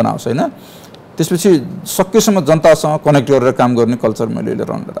सजिलो बनाओस् होइन। त्यसपछि सकेसम्म जनतासँग कनेक्ट गरेर काम गर्ने कल्चर मैले लिएर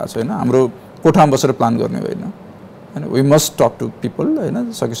आइरहेको छु होइन। हाम्रो कोठामा बसेर प्लान गर्ने होइन होइन, we must talk to people होइन।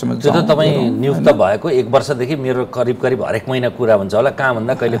 सकेसम्म त्यो त तपाईँ नियुक्त भएको 1 वर्षदेखि मेरो करिब हरेक महिना कुरा हुन्छ होला, कहाँ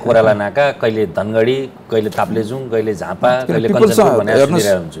भन्दा कहिले कोराला नाका, कहिले धनगढी, कहिले ताप्लेजुङ, कहिले झापा, कहिले कञ्चनपुर भनेर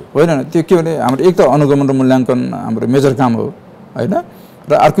सुनिरहेको हुन्छु होइन। त्यो के भने हाम्रो एक त अनुगमन र मूल्याङ्कन हाम्रो मेजर काम हो होइन,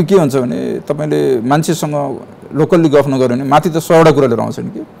 र अर्को के हुन्छ भने तपाईँले मान्छेसँग लोकल्ली गफ नगर्यो भने माथि त 100वटा कुरा लिएर आउँछन्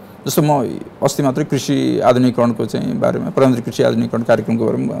कि। जस्तो म अस्ति मात्रै कृषि आधुनिकीकरणको चाहिँ बारेमा प्रधानमन्त्री कृषि आधुनिकीकरण कार्यक्रमको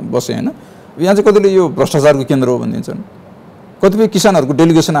बारेमा बसेँ होइन। यहाँ चाहिँ कतिले यो भ्रष्टाचारको केन्द्र हो भनिदिन्छन्, कतिपय किसानहरूको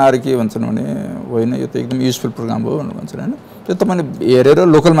डेलिगेसन आएर के भन्छन् भने होइन यो त एकदम युजफुल प्रोग्राम हो भनेर भन्छन् होइन। त्यो तपाईँले हेरेर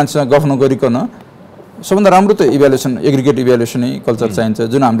लोकल मान्छेसँग गफ नगरिकन सबभन्दा राम्रो त इभ्यालुएसन एग्रिगेट इभ्यालुएसनै कल्चर चाहिन्छ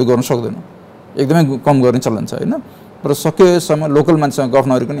जुन हामीले गर्न सक्दैनौँ, एकदमै कम गर्ने चलन छ होइन। र सकेसम्म लोकल मान्छेसँग गफ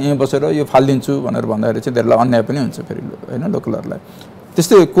नगरिकन यहीँ बसेर यो फालिदिन्छु भनेर भन्दाखेरि चाहिँ धेरैलाई अन्याय पनि हुन्छ फेरि होइन लोकलहरूलाई।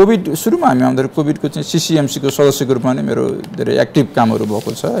 त्यस्तै कोभिड सुरुमा हामी आउँदाखेरि कोभिडको चाहिँ सिसिएमसीको सदस्यको रूपमा नै मेरो धेरै एक्टिभ कामहरू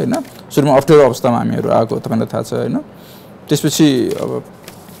भएको छ होइन। सुरुमा अप्ठ्यारो अवस्थामा हामीहरू आएको तपाईँलाई थाहा छ होइन। त्यसपछि अब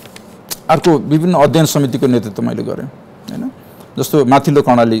अर्को विभिन्न अध्ययन समितिको नेतृत्व मैले गरेँ होइन। जस्तो माथिल्लो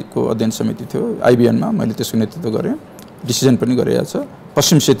कर्णालीको अध्ययन समिति थियो आइबिएनमा, मैले त्यसको नेतृत्व गरेँ, डिसिजन पनि गरिएको छ।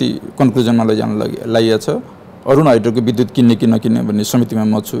 पश्चिम सेती कन्क्लुजनमा लैजान लागिएको छ। अरुण हाइड्रोको विद्युत किन्ने कि नकिन्ने भन्ने समितिमा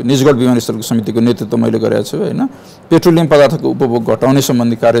म छु। निजगढ विमानस्थलको समितिको नेतृत्व मैले गरेको छु होइन। पेट्रोलियम पदार्थको उपभोग घटाउने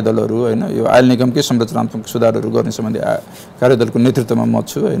सम्बन्धी कार्यदलहरू होइन, यो आयल निगमकै संरचनात्मक सुधारहरू गर्ने सम्बन्धी कार्यदलको नेतृत्वमा म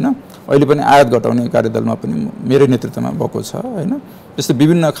छु होइन। अहिले पनि आयात घटाउने कार्यदलमा पनि मेरै नेतृत्वमा भएको छ होइन। त्यस्तै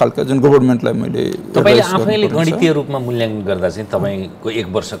विभिन्न खालका जुन गभर्नमेन्टलाई मैले तपाईले आफैले गणितीय रूपमा मूल्याङ्कन गर्दा चाहिँ तपाईको 1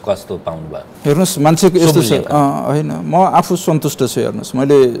 वर्ष कस्तो पाउनु भयो? हेर्नुस् मान्छेको यस्तो छ होइन, म आफू सन्तुष्ट छु। हेर्नुस्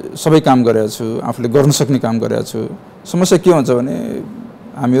मैले सबै काम गरेको छु, आफूले गर्न सक्ने काम गरेको छु। समस्या के हुन्छ भने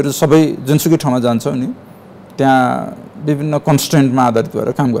हामीहरू सबै जुनसुकै ठाउँमा जान्छौँ नि त्यहाँ विभिन्न कन्स्ट्रेन्टमा आधारित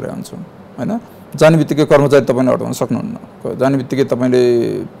भएर काम गरेका हुन्छौँ होइन। जाने बित्तिकै कर्मचारी तपाईँले हटाउन सक्नुहुन्न, जाने बित्तिकै तपाईँले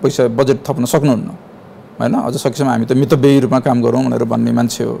पैसा बजेट थप्न सक्नुहुन्न होइन। अझ सकेसम्म हामी त मितव्ययी रूपमा काम गरौँ भनेर भन्ने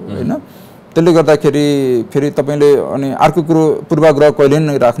मान्छे हो होइन। त्यसले गर्दाखेरि फेरि तपाईँले अनि अर्को कुरो पूर्वाग्रह कहिले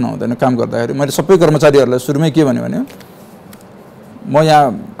नै राख्नु हुँदैन काम गर्दाखेरि। मैले सबै कर्मचारीहरूलाई सुरुमै के भन्यो भने म यहाँ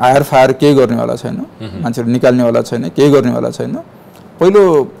हायर फायर केही गर्नेवाला छैन, मान्छेहरू निकाल्नेवाला छैन, केही गर्नेवाला छैन।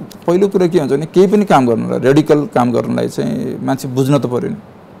 पहिलो कुरा के हुन्छ भने केही पनि काम गर्नलाई रेडिकल काम गर्नलाई चाहिँ मान्छे बुझ्न त पऱ्यो नि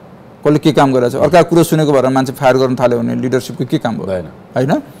कसले के काम गरेको छ। अर्का कुरो सुनेको भएर मान्छे फायर गर्न थाल्यो भने लिडरसिपको के काम भयो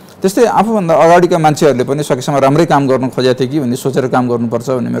होइन। त्यस्तै आफूभन्दा अगाडिका मान्छेहरूले पनि सकेसम्म राम्रै काम गर्न खोजेको थिए कि भन्ने सोचेर काम गर्नुपर्छ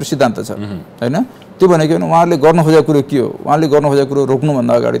भन्ने मेरो सिद्धान्त छ होइन। त्यो भनेको भने उहाँहरूले गर्न खोजेको कुरो के हो, उहाँले गर्न खोजेको कुरो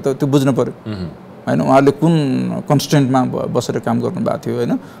रोक्नुभन्दा अगाडि त त्यो बुझ्नु पऱ्यो होइन। उहाँहरूले कुन कन्स्टेन्टमा बसेर काम गर्नुभएको थियो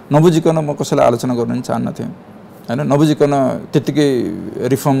होइन। नबुझिकन म कसैलाई आलोचना गर्न पनि चाहन्न थिएँ होइन, नबुझिकन त्यत्तिकै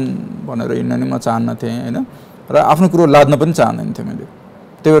रिफर्म भनेर हिँड्न नि म चाहन्न थिएँ होइन। र आफ्नो कुरो लाद्न पनि चाहँदैन थिएँ मैले।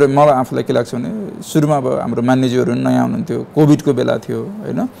 त्यही भएर मलाई आफूलाई के लाग्छ भने सुरुमा अब हाम्रो मान्यजीहरू नयाँ हुनुहुन्थ्यो, कोभिडको बेला थियो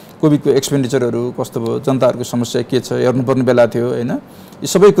होइन। कोभिडको एक्सपेन्डिचरहरू कस्तो भयो, जनताहरूको समस्या के छ हेर्नुपर्ने बेला थियो होइन। यी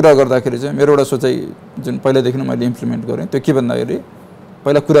सबै कुरा गर्दाखेरि चाहिँ मेरो एउटा सोचाइ जुन पहिल्यैदेखि मैले इम्प्लिमेन्ट गरेँ त्यो के भन्दाखेरि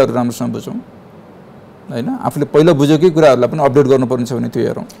पहिला कुराहरू राम्रोसँग बुझौँ होइन। आफूले पहिला बुझेकै कुराहरूलाई पनि अपडेट गर्नुपर्ने छ भने त्यो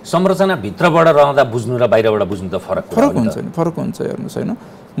हेरौँ। संरचनाभित्रबाट रहँदा बुझ्नु र बाहिरबाट बुझ्नु त फरक हुन्छ नि, फरक हुन्छ हेर्नुहोस् होइन।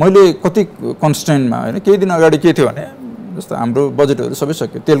 मैले कति कन्स्टेन्टमा होइन केही दिन अगाडि के थियो भने जस्तो हाम्रो बजेटहरू सबै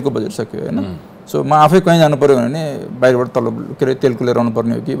सक्यो, तेलको बजेट सक्यो होइन। सो म आफै कहीँ जानु पऱ्यो भने बाहिरबाट तल के अरे तेलको लिएर आउनु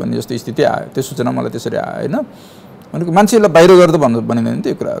पर्ने हो कि भन्ने जस्तो स्थिति आयो। त्यो सूचना मलाई त्यसरी आयो होइन। भनेको मान्छेलाई बाहिर गरेर त भनिँदैन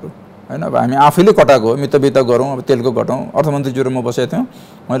त्यो कुराहरू होइन। अब हामी आफैले कटाएको हो, मितव्ययिता गरौँ, अब तेलको घटाउँ। अर्थमन्त्रीज्यूहरू म बसेको थियौँ,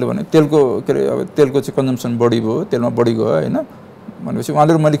 मैले भने तेलको के अरे अब तेलको चाहिँ कन्जम्सन बढी भयो, तेलमा बढी गयो होइन। भनेपछि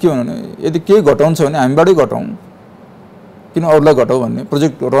उहाँले मैले के भन्नु भने यदि केही घटाउनु छ भने हामीबाटै घटाउँ, किन अरूलाई घटाऊ भन्ने,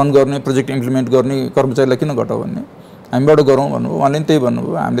 प्रोजेक्ट रन गर्ने प्रोजेक्ट इम्प्लिमेन्ट गर्ने कर्मचारीलाई किन घटाऊ भन्ने। हामीबाट गरौँ भन्नुभयो, उहाँले पनि त्यही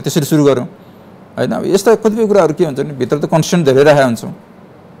भन्नुभयो, हामीले त्यसरी सुरु गऱ्यौँ होइन। अब यस्ता कतिपय कुराहरू के हुन्छ भने भित्र त कन्स्टेन्ट धेरै राखेका हुन्छौँ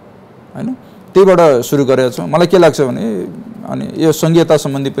होइन, त्यहीबाट सुरु गरेका छौँ। मलाई के लाग्छ भने अनि यो सङ्घीयता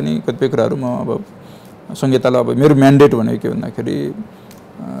सम्बन्धी पनि कतिपय कुराहरू म अब सङ्घीयतालाई अब मेरो म्यान्डेट भनेको के भन्दाखेरि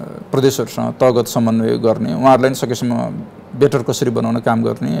प्रदेशहरूसँग तगत समन्वय गर्ने, उहाँहरूलाई पनि सकेसम्म बेटर कसरी बनाउन काम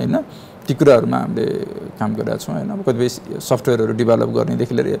गर्ने होइन, ती कुराहरूमा हामीले काम गरेका छौँ होइन। अब कतिपय सफ्टवेयरहरू डेभलप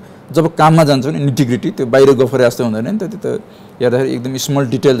गर्नेदेखि लिएर जब काममा जान्छौँ नि निटिग्रिटी त्यो बाहिर गफरे जस्तो हुँदैन नि त, त्यो त हेर्दाखेरि एकदम स्मल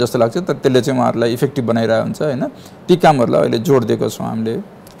डिटेल जस्तो लाग्छ, तर त्यसले चाहिँ उहाँहरूलाई इफेक्टिभ बनाइरहेको हुन्छ होइन। ती कामहरूलाई अहिले जोड दिएको छौँ हामीले।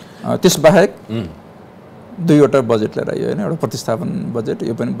 त्यसबाहेक 2वटा बजेट लिएर आयो होइन, एउटा प्रतिस्थापन बजेट,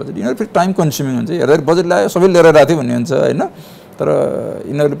 यो पनि बजेट। यिनीहरू फेरि टाइम कन्ज्युमिङ हुन्छ, हेर्दाखेरि बजेट ल्यायो सबै लिएर आएको थियो भन्ने हुन्छ होइन, तर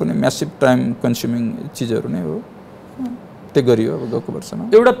यिनीहरू पनि म्यासिभ टाइम कन्ज्युमिङ चिजहरू नै हो। त्यो गरियो अब गएको वर्षमा।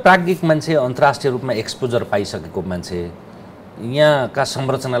 एउटा प्राज्ञिक मान्छे, अन्तर्राष्ट्रिय रूपमा एक्सपोजर पाइसकेको मान्छे यहाँका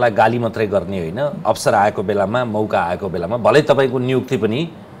संरचनालाई गाली मात्रै गर्ने होइन, अवसर आएको बेलामा, मौका आएको बेलामा, भलै तपाईँको नियुक्ति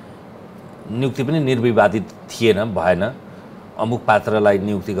पनि निर्विवादित थिएन, भएन, अमुक पात्रलाई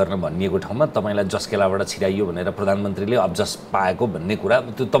नियुक्ति गर्न भनिएको ठाउँमा तपाईँलाई जसकेलाबाट छिराइयो भनेर प्रधानमन्त्रीले अब्जस पाएको भन्ने कुरा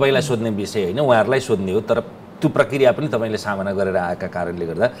त्यो तपाईँलाई सोध्ने विषय होइन, उहाँहरूलाई सोध्ने हो। तर त्यो प्रक्रिया पनि तपाईँले सामना गरेर आएका कारणले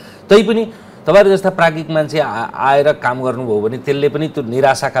गर्दा तैपनि तपाईँहरू जस्ता प्राज्ञिक मान्छे आएर काम गर्नुभयो भने त्यसले पनि त्यो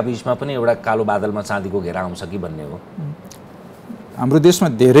निराशाका बिचमा पनि एउटा कालो बादलमा चाँदीको घेरा आउँछ कि भन्ने हो। हाम्रो देशमा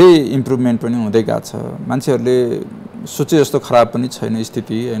धेरै इम्प्रुभमेन्ट पनि हुँदै गएको छ, मान्छेहरूले सोचे जस्तो खराब पनि छैन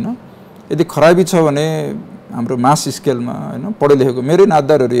स्थिति होइन। यदि खराबी छ भने हाम्रो मास स्केलमा होइन, पढे लेखेको मेरै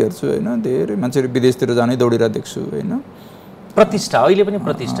नातदारहरू हेर्छु होइन, धेरै मान्छेहरू विदेशतिर जानै दौडिरहेको देख्छु होइन। प्रतिष्ठा अहिले पनि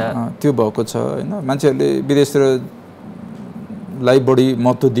प्रतिष्ठा त्यो भएको छ होइन, मान्छेहरूले विदेशतिर लाई बढी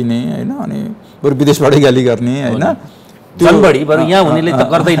महत्त्व दिने होइन, अनि बरु विदेशबाटै गाली गर्ने होइन, त्यो बढी बरु यहाँ हुनेले त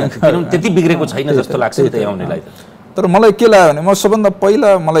गर्दैन, किनभने त्यति बिग्रेको छैन जस्तो लाग्छ नि त यहाँ हुनेलाई। तर मलाई के लाग्यो भने म सबभन्दा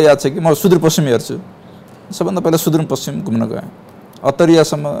पहिला मलाई याद छ कि म सुदूरपश्चिम हेर्छु, सबभन्दा पहिला सुदूरपश्चिम घुम्न गएँ।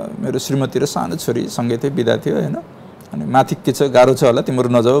 अत्तरियासम्म मेरो श्रीमती र सानो छोरी सँगै थियो, बिदा थियो होइन। अनि माथि के छ गाह्रो छ होला तिम्रो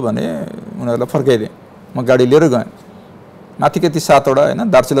नजाऊ भने उनीहरूलाई फर्काइदिएँ, म गाडी लिएर गएँ। माथि कति 7वटा होइन,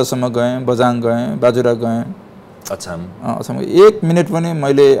 दार्चुलासम्म गएँ, बजाङ गएँ, बाजुरा गएँ। अच्छा 1 मिनट पनि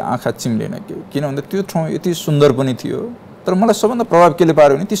मैले आँखा चिम्लेन, किन भन्दा त्यो ठाउँ यति सुन्दर पनि थियो। तर मलाई सबभन्दा प्रभाव केले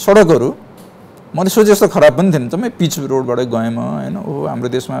पार्यो भने ती सडकहरू मैले सोचे जस्तो खराब पनि थिएन, जम्मै पिच रोडबाट गएँ म होइन। ओहो हाम्रो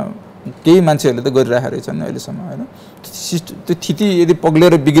देशमा केही मान्छेहरूले त गरिरहेको रहेछन् अहिलेसम्म होइन। त्यो स्थिति यदि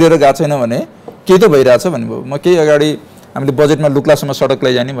पग्लेर बिग्रेर गएको छैन भने केही त भइरहेछ भन्नुभयो। म केही अगाडि हामीले बजेटमा लुक्लासम्म सडक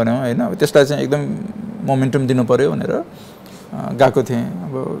लैजाने भन्यौँ होइन, अब त्यसलाई चाहिँ एकदम मोमेन्टम दिनु पऱ्यो भनेर गएको थिएँ।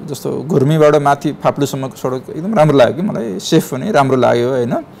 अब जस्तो घुर्मीबाट माथि फाप्लुसम्मको सडक एकदम राम्रो लाग्यो कि मलाई, सेफ पनि राम्रो लाग्यो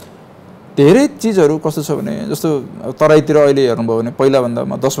होइन। धेरै चिजहरू कस्तो छ भने जस्तो तराईतिर अहिले हेर्नुभयो भने पहिलाभन्दा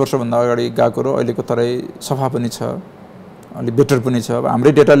म 10 वर्षभन्दा अगाडि गएको र अहिलेको तराई सफा पनि छ, अलि बेटर पनि छ। अब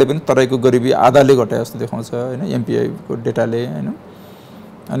हाम्रै डेटाले पनि तराईको गरिबी आधाले घटाए जस्तो देखाउँछ होइन, एमपिआईको डेटाले होइन।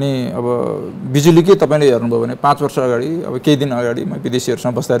 अनि अब बिजुलीकै तपाईँले हेर्नुभयो भने 5 वर्ष अगाडि, अब केही दिन अगाडि म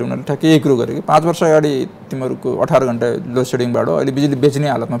विदेशीहरूसँग बस्दाखेरि उनीहरूले ठ्याक्कै यही कुरो गरेँ कि 5 वर्ष अगाडि तिमीहरूको 18 घन्टा लोड सेडिङबाट अहिले बिजुली बेच्ने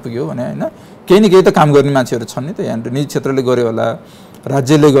हालतमा पुग्यो भने होइन। केही न केही त काम गर्ने मान्छेहरू छन् नि त, यहाँ निजी क्षेत्रले गर्यो होला,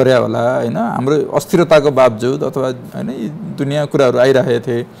 राज्यले गरे होला होइन। हाम्रो अस्थिरताको बावजुद अथवा होइन यी दुनियाँ कुराहरू आइरहेको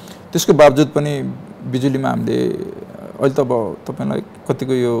थिए, त्यसको बावजुद पनि बिजुलीमा हामीले अहिले त अब तपाईँलाई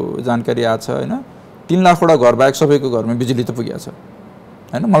कतिको यो जानकारी आएको छ होइन, 3 लाखवटा घर बाहेक सबैको घरमा बिजुली त पुगेको छ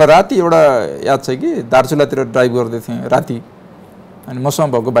होइन। मलाई राति एउटा याद छ कि दार्चुलातिर ड्राइभ गर्दै थिएँ राति, अनि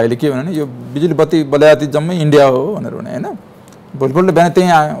मसँग भएको भाइले के भने यो बिजुली बत्ती बल्याती जम्मै इन्डिया हो भनेर भने होइन। भोलिपल्ट बिहान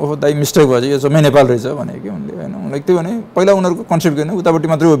त्यहीँ आयो, ओहो दाइ मिस्टेक भयो यो जम्मै नेपाल रहेछ भने कि उनले होइन। उनलाई त्यो भने पहिला उनीहरूको कन्सेप्ट गर्ने उतापट्टि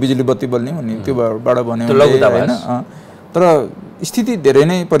मात्रै हो बिजुली बत्ती बल्ने भन्ने, त्योबाट भन्यो होइन। तर स्थिति धेरै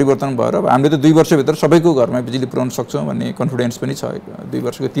नै परिवर्तन भएर अब हामीले त 2 वर्षभित्र सबैको घरमा बिजुली पुर्याउन सक्छौँ भन्ने कन्फिडेन्स पनि छ। 2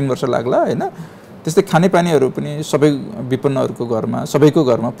 वर्षको 3 वर्ष लाग्ला होइन। त्यस्तै खानेपानीहरू पनि सबै विपन्नहरूको घरमा सबैको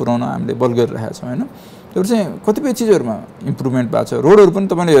घरमा पुर्याउन हामीले बल गरिरहेका छौँ होइन। त्यो चाहिँ कतिपय चिजहरूमा इम्प्रुभमेन्ट भएको छ। रोडहरू पनि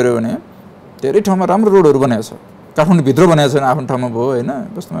तपाईँले हेऱ्यो भने धेरै ठाउँमा राम्रो रोडहरू बनाएको छ, काठमाडौँभित्र बनाएको छैन, आफ्नो ठाउँमा भयो होइन।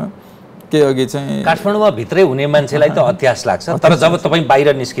 जसमा के अघि चाहिँ काठमाडौँमा भित्रै हुने मान्छेलाई त अत्यास लाग्छ, तर जब तपाईँ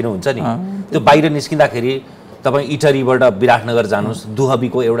बाहिर निस्किनुहुन्छ नि, त्यो बाहिर निस्किँदाखेरि तपाईँ इटरीबाट विराटनगर जानुहोस्,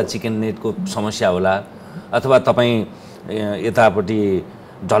 दुहबीको एउटा चिकन नेटको समस्या होला, अथवा तपाईँ यतापट्टि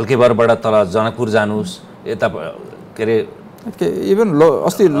ढल्केबरबाट तल जनकपुर जानुहोस्, यता के अरे इभन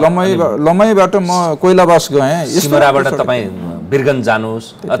अस्ति लमैबाट म कोइलाबास गएँ, सिमराबाट तपाईँ बिरगन्ज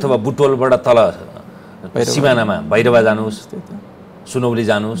जानुहोस्, अथवा बुटोलबाट तल सिमानामा भैरवा जानुहोस्, सुनौली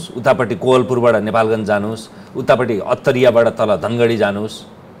जानुहोस्, उतापट्टि कोवलपुरबाट नेपालगञ्ज जानुहोस्, उतापट्टि अत्तरियाबाट तल धनगढी जानुहोस्,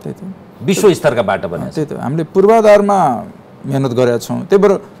 विश्व स्तरका बाटो बनाएको छ। त्यही त हामीले पूर्वाधारमा मेहनत गरेका छौँ। त्यही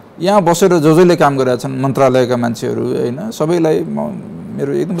भएर यहाँ बसेर जसले काम गरेका छन् मन्त्रालयका मान्छेहरू होइन, सबैलाई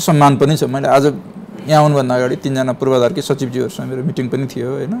मेरो एकदम सम्मान पनि छ। मैले आज यहाँ आउनुभन्दा अगाडि 3 जना पूर्वाधारकै सचिवज्यूहरूसँग मेरो मिटिङ पनि थियो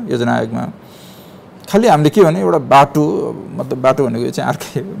हैन योजना आयोगमा। खालि हामीले के भने एउटा बाटो मतलब बाटो भनेको चाहिँ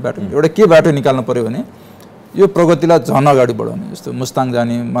अर्कै बाटो एउटा के बाटो निकाल्नु पर्यो भने यो प्रगतिलाई झन अगाडि बढाउने जस्तो मुस्ताङ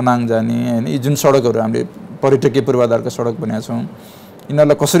जाने मनाङ जाने हैन यी जुन सडकहरू हामीले पर्यटकीय पूर्वाधारका सडक बनाएका छौँ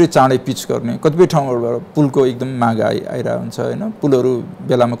यिनीहरूलाई कसरी चाँडै पिच गर्ने कतिपय ठाउँबाट पुलको एकदम माग आइरहेको हुन्छ हैन पुलहरू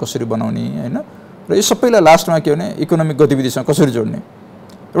बेलामा कसरी बनाउने हैन र यो सबैलाई लास्टमा के भने इकोनोमिक गतिविधिसँग कसरी जोड्ने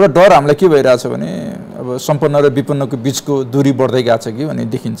एउटा डर हामीलाई के भइरहेछ भने अब सम्पन्न र विपन्नको बीचको दूरी बढ्दै गएको छ कि भन्ने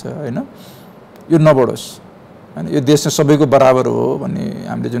देखिन्छ हैन यो नबढोस् हैन यो देशमा सबैको बराबर हो भन्ने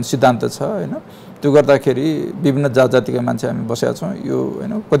हामीले जुन सिद्धान्त छ हैन त्यो गर्दाखेरि विभिन्न जात जातिका मान्छे हामी बसेका छौँ यो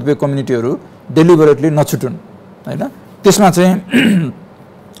हैन कतिपय कम्युनिटीहरू डेलिबरेटली नछुटुन् हैन त्यसमा चाहिँ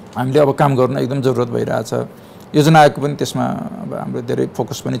हामीले अब काम गर्न एकदम जरुरत भइरहेछ योजना आयोगको पनि त्यसमा अब हाम्रो धेरै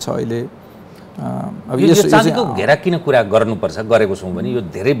फोकस पनि छ अहिले अब यो चाँदीको घेरा किन कुरा गर्नुपर्छ गरेको छौँ भने यो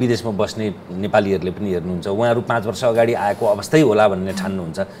धेरै विदेशमा बस्ने नेपालीहरूले पनि हेर्नुहुन्छ उहाँहरू 5 वर्ष अगाडि आएको अवस्थै होला भन्ने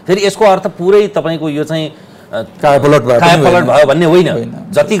ठान्नुहुन्छ फेरि यसको अर्थ पुरै तपाईको यो चाहिँ कायापलट भयो भन्ने होइन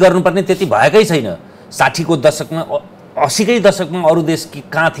जति गर्नुपर्ने त्यति भएकै छैन 60 को दशकमा 80 कै दशकमा अरू देश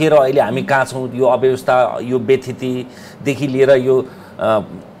कहाँ थिए र अहिले हामी कहाँ छौँ यो अव्यवस्था यो व्यथितिदेखि लिएर यो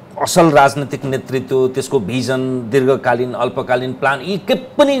असल राजनीतिक नेतृत्व त्यसको भिजन दीर्घकालीन अल्पकालीन प्लान यी के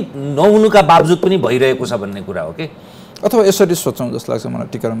पनि नहुनुका बावजुद पनि भइरहेको छ भन्ने कुरा हो के अथवा यसरी सोचौँ जस्तो लाग्छ मलाई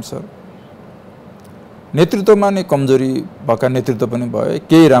टिकाराम सर नेतृत्वमा नै कमजोरी भएका नेतृत्व पनि भयो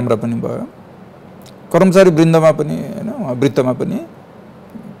केही राम्रा पनि भयो कर्मचारी वृन्दमा पनि हैन वृत्तमा पनि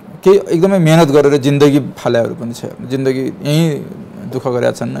केही एकदमै मेहनत गरेर जिन्दगी फालेहरू पनि छ जिन्दगी यही दुःख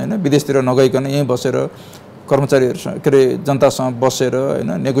गरेका छन् हैन विदेशतिर नगइकन यही बसेर कर्मचारीहरुसँग के रे जनतासँग बसेर हैन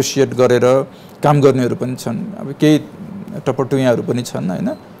नेगोसिएट गरेर काम गर्नेहरू पनि छन् अब केही टपरटुइयाहरू पनि छन् हैन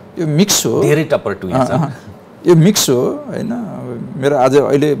यो मिक्स हो धेरै टपरटुइया छ यो मिक्स हो हैन मेरो आज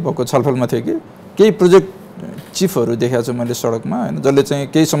अहिले भएको छलफलमा थियो कि केही प्रोजेक्ट चिफहरू देखेको छु मैले सडकमा हैन जसले चाहिँ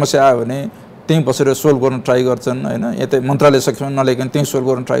केही समस्या आयो भने त्यही बसेर सोल्भ गर्न ट्राई गर्छन् हैन यतै मन्त्रालय सक्षम नलेकन त्यही सोल्भ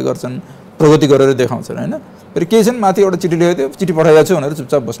गर्न ट्राई गर्छन् प्रगति गरेर देखाउँछन् हैन फेरि केही छन् माथि एउटा चिठी लेखेको थियो चिठी पठाइएको छु भनेर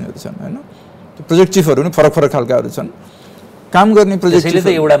चुपचाप बस्नेहरू छन् हैन प्रोजेक्ट चिफहरू पनि फरक फरक खालकाहरू छन् काम गर्ने प्रोजेक्ट चिफले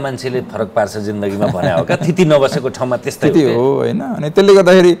त एउटा मान्छेले फरक पार्छ जिन्दगीमा भने हो का थिति नबसेको ठाउँमा त्यस्तै हो हैन अनि त्यसले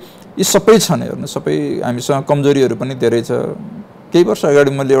गर्दाखेरि यी सबै छन् हेर्नु सबै हामीसँग कमजोरीहरू पनि धेरै छ केही वर्ष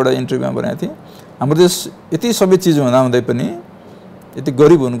अगाडि मैले एउटा इन्टरभ्यूमा भनेको थिएँ हाम्रो देश यति सबै चिज हुँदा हुँदै पनि यति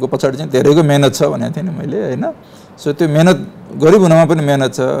गरिब हुनुको पछाडि चाहिँ धेरैको मेहनत छ भनेको थिएँ नि मैले हैन सो त्यो मेहनत गरिब हुनमा पनि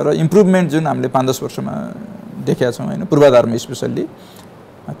मेहनत छ र इम्प्रुभमेन्ट जुन हामीले 5-10 वर्षमा देखेका छौँ हैन पूर्वाधारमा स्पेशल्ली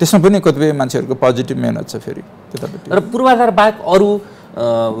त्यसमा पनि कतिपय मान्छेहरूको पोजिटिभ मेहनत छ फेरि त्यतापट्टि र पूर्वाधार बाहेक अरू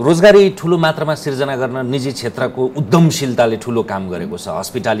रोजगारी ठुलो मात्रामा सिर्जना गर्न निजी क्षेत्रको उद्यमशीलताले ठुलो काम गरेको छ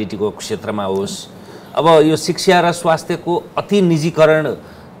हस्पिटालिटीको क्षेत्रमा होस् अब यो शिक्षा र स्वास्थ्यको अति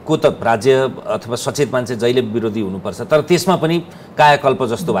निजीकरणको त राज्य अथवा सचेत मान्छे जहिले विरोधी हुनुपर्छ तर त्यसमा पनि कायाकल्प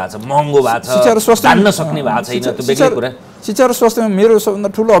जस्तो भएको छ महँगो भएको छ जान्न सक्ने भएको छैन त्यो बेग्लै कुरा शिक्षा र स्वास्थ्यमा मेरो सबभन्दा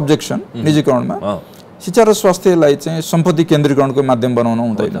ठुलो अब्जेक्सन निजीकरणमा शिक्षा र स्वास्थ्यलाई चाहिँ सम्पत्ति केन्द्रीकरणको माध्यम बनाउन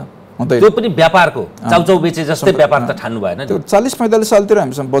हुँदैन त्यो पनि व्यापारको चाउचाउ बेचे जस्तै व्यापार त ठान्नु भएन त्यो 40-45 सालतिर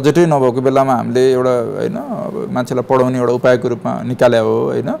हामीसँग बजेटै नभएको बेलामा हामीले एउटा हैन मान्छेलाई पढाउने एउटा उपायको रूपमा निकाल्या हो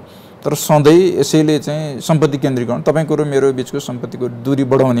हैन तर सधैँ यसैले चाहिँ सम्पत्ति केन्द्रीकरण तपाईको र मेरो बीचको सम्पत्तिको दूरी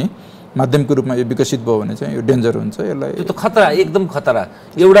बढाउने माध्यमको रूपमा यो विकसित भयो भने चाहिँ यो डेन्जर हुन्छ यसलाई त्यो त खतरा एकदम खतरा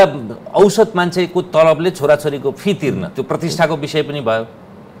एउटा औसत मान्छेको तलबले छोराछोरीको फी तिर्न त्यो प्रतिष्ठाको विषय पनि भयो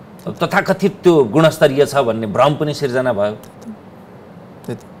तथाकथित त्यो गुणस्तरीय छ भन्ने भ्रम पनि सिर्जना भयो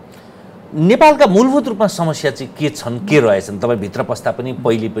नेपालका मूलभूत रूपमा समस्या चाहिँ के छन् के रहेछन् तपाईँ भित्र पस्दा पनि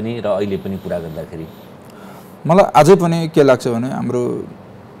पहिले पनि र अहिले पनि कुरा गर्दाखेरि मलाई अझै पनि के लाग्छ भने हाम्रो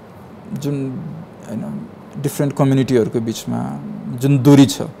जुन हैन डिफ्रेन्ट कम्युनिटीहरूको बीचमा जुन दूरी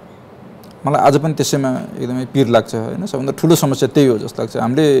छ मलाई आज पनि त्यसैमा एकदमै पीर लाग्छ हैन सबभन्दा ठुलो समस्या त्यही हो जस्तो लाग्छ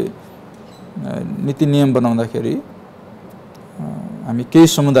हामीले नीति नियम बनाउँदाखेरि हामी केही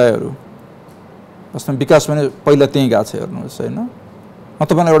समुदायहरू वास्तवमा विकास पनि पहिला त्यही गएको छ हेर्नुहोस् हैन म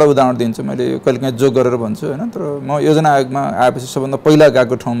तपाईलाई एउटा उदाहरण दिन्छु मैले कहिलेकाहीँ जोक गरेर भन्छु हैन तर म योजना आयोगमा आएपछि सबभन्दा पहिला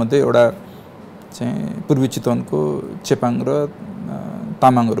गएको ठाउँमध्ये एउटा चाहिँ पूर्वी चितवनको चेपाङ र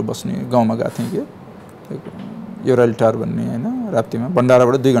तामाङहरू बस्ने गाउँमा गएको थिएँ कि योराली टार भन्ने हैन राप्तीमा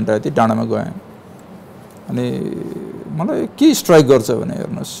भण्डाराबाट 2 घण्टा यति डाँडामा गएँ अनि मलाई के स्ट्राइक गर्छ भने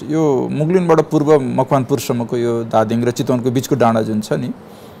हेर्नुहोस् यो मुगलिनबाट पूर्व मकवानपुरसम्मको यो धादिङ र चितवनको बीचको डाँडा जुन छ नि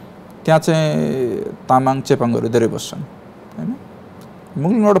त्यहाँ चाहिँ तामाङ चेपाङहरू धेरै बस्छन् हैन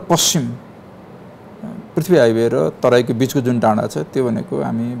मुगलिनबाट पश्चिम पृथ्वी हाइवे र तराईको बीचको जुन डाँडा छ त्यो भनेको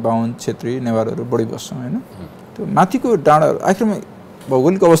हामी बाहुन क्षेत्री नेवारहरू बढी बस्छौँ हैन त्यो माथिको डाँडा आखिरमा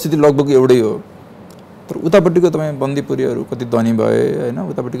भौगोलिक अवस्थिति लगभग एउटै हो तर उतापट्टिको तपाईँ बन्दीपुरीहरू कति धनी भए होइन,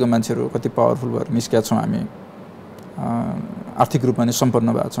 उतापट्टिको मान्छेहरू कति पावरफुल भएर निस्केका छौँ हामी, आर्थिक रूपमा नि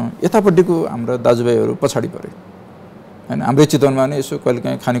सम्पन्न भएको छौँ। यतापट्टिको हाम्रा दाजुभाइहरू पछाडि परे होइन। हाम्रै चितवनमा नि यसो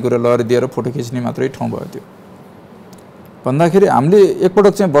कहिलेकाहीँ खानेकुरा लगेर दिएर फोटो खिच्ने मात्रै ठाउँ भयो त्यो भन्दाखेरि हामीले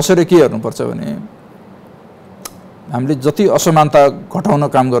एकपटक चाहिँ बसेर के हेर्नुपर्छ भने हामीले जति असमानता घटाउन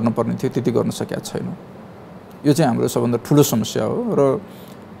काम गर्नुपर्ने थियो त्यति गर्न सकेका छैनौँ। यो चाहिँ हाम्रो सबभन्दा ठुलो समस्या हो। र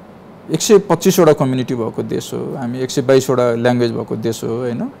 125वटा कम्युनिटी भएको देश हो हामी, 122वटा ल्याङ्ग्वेज भएको देश हो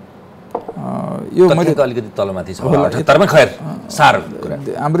होइन। यो मैले अलिकति तलमाथि छ अठहत्तरमा, खैर सार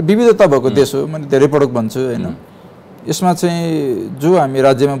हाम्रो विविधता भएको देश हो, मैले धेरै पटक भन्छु होइन। यसमा चाहिँ जो हामी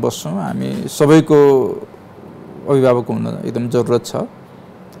राज्यमा बस्छौँ हामी सबैको अभिभावक हुन एकदम जरुरत छ।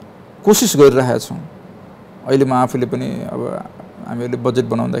 कोसिस गरिरहेका छौँ अहिले। म आफूले पनि अब हामीहरूले बजेट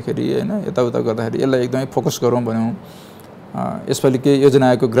बनाउँदाखेरि होइन यताउता गर्दाखेरि यसलाई एकदमै फोकस गरौँ भन्यौँ। यसपालि केही योजना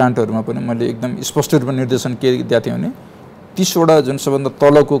आएको ग्रान्टहरूमा पनि मैले एकदम स्पष्ट रूपमा निर्देशन के दिएको थिएँ भने 30वटा जुन सबभन्दा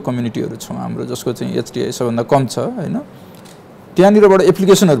तलको कम्युनिटीहरू छौँ हाम्रो, जसको चाहिँ एचटिआई सबभन्दा कम छ होइन, त्यहाँनिरबाट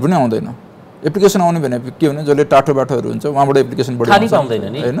एप्लिकेसनहरू पनि आउँदैन। एप्लिकेसन आउने भने के भने जसले टाटो बाटोहरू हुन्छ उहाँबाट एप्लिकेसन बढी आउँदैन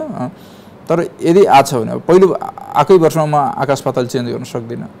नि होइन। तर यदि आछ भने पहिलो आएकै वर्षमा म आकाश पाताल चेन्ज गर्न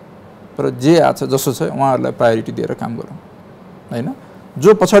सक्दिनँ, तर जे आछ जसो छ उहाँहरूलाई प्रायोरिटी दिएर काम गरौँ होइन।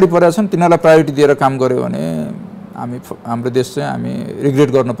 जो पछाडि परेका छन् तिनीहरूलाई प्रायोरिटी दिएर काम गऱ्यो भने हाम्रो देश चाहिँ हामी रिग्रेट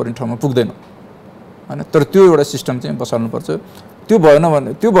गर्नुपर्ने ठाउँमा पुग्दैनौँ होइन। तर त्यो एउटा सिस्टम चाहिँ बसाल्नुपर्छ। त्यो भएन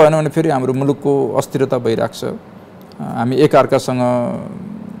भने फेरि हाम्रो मुलुकको अस्थिरता भइरहेको छ। हामी एकअर्कासँग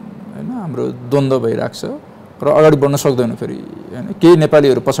होइन हाम्रो द्वन्द्व भइरहेको छ र अगाडि बढ्न सक्दैनौँ फेरि होइन। केही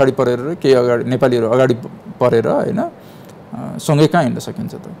नेपालीहरू पछाडि परेर र केही नेपालीहरू अगाडि परेर होइन सँगै कहाँ हिँड्न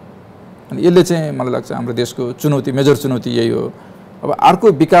सकिन्छ त। अनि यसले चाहिँ मलाई लाग्छ हाम्रो देशको चुनौती, मेजर चुनौती यही हो। अब अर्को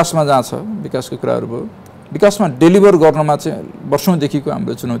विकासमा जहाँ छ, विकासको कुराहरू भयो, विकासमा डेलिभर गर्नमा चाहिँ वर्षौँदेखिको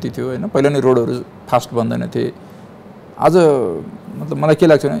हाम्रो चुनौती थियो होइन। पहिला नै रोडहरू फास्ट बन्दैन थिए। आज मतलब मलाई के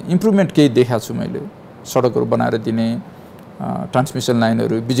लाग्छ भने इम्प्रुभमेन्ट केही देखाएको छु मैले। सडकहरू बनाएर दिने, ट्रान्समिसन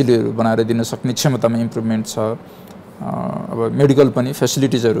लाइनहरू, बिजुलीहरू बनाएर दिन सक्ने क्षमतामा इम्प्रुभमेन्ट छ। अब मेडिकल पनि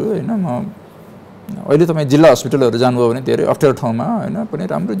फेसिलिटिजहरू होइन। म अहिले तपाईँ जिल्ला हस्पिटलहरू जानुभयो भने धेरै अप्ठ्यारो ठाउँमा होइन पनि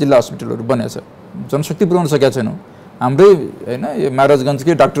राम्रो जिल्ला हस्पिटलहरू बनेको छ। जनशक्ति पुर्याउन सकेका छैनौँ हाम्रै होइन। यो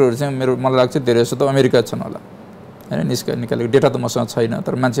महाराजगञ्जकै डाक्टरहरू चाहिँ मलाई लाग्छ धेरै जस्तो त अमेरिका छन् होला होइन। निकालेको डेटा त मसँग छैन,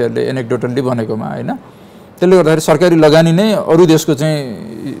 तर मान्छेहरूले एनेक्डोटल्ली भनेकोमा होइन। त्यसले गर्दाखेरि सरकारी लगानी नै अरू देशको चाहिँ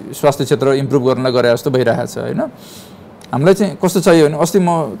स्वास्थ्य क्षेत्र इम्प्रुभ गर्नलाई गरे जस्तो भइरहेको छ होइन। हामीलाई चाहिँ कस्तो चाहियो भने अस्ति म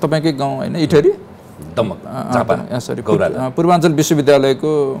तपाईँकै गाउँ होइन इटहरी सरी पूर्वाञ्चल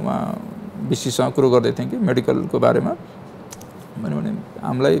विश्वविद्यालयको विसीसँग कुरो गर्दै थिएँ कि मेडिकलको बारेमा। भने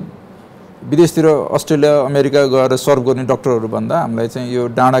हामीलाई विदेशतिर अस्ट्रेलिया अमेरिका गएर सर्भ गर्ने डक्टरहरू भन्दा हामीलाई चाहिँ यो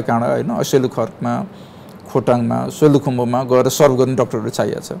डाँडा काँडा होइन असेलु खर्कमा, खोटाङमा, सोलुखुम्बुमा गएर सर्भ गर्ने डक्टरहरू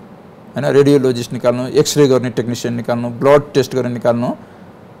चाहिएको छ होइन। रेडियोलोजिस्ट निकाल्नु, एक्सरे गर्ने टेक्निसियन निकाल्नु, ब्लड टेस्ट गरेर निकाल्नु।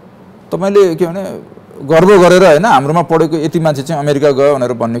 तपाईँले के भने गर्व गरेर होइन हाम्रोमा पढेको यति मान्छे चाहिँ अमेरिका गयो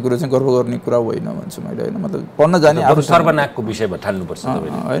भनेर भन्ने कुरो चाहिँ गर्व गर्ने कुरा होइन भन्छु मैले होइन। मतलब पढ्न जाने आफू सर्वनाकको विषयमा ठान्नुपर्छ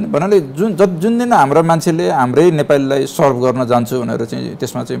होइन। भन्नाले जुन दिन हाम्रो मान्छेले हाम्रै नेपालीलाई सर्भ गर्न जान्छु भनेर चाहिँ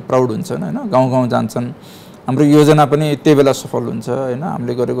त्यसमा चाहिँ प्राउड हुन्छन् होइन। गाउँ गाउँ जान्छन्, हाम्रो योजना पनि त्यही बेला सफल हुन्छ होइन।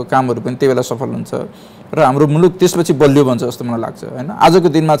 हामीले गरेको कामहरू पनि त्यही बेला सफल हुन्छ र हाम्रो मुलुक त्यसपछि बलियो भन्छ जस्तो मलाई लाग्छ होइन। आजको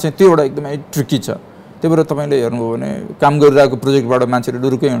दिनमा चाहिँ त्यो एउटा एकदमै ट्रिकी छ। त्यही भएर तपाईँले हेर्नुभयो भने काम गरिरहेको प्रोजेक्टबाट मान्छेले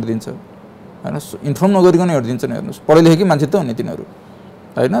डुरुकै हिँडिदिन्छ होइन। इन्फर्म नगरिकन हिँडिदिन्छन्। हेर्नुहोस् पढे लेखेकै मान्छे त हो नि तिनीहरू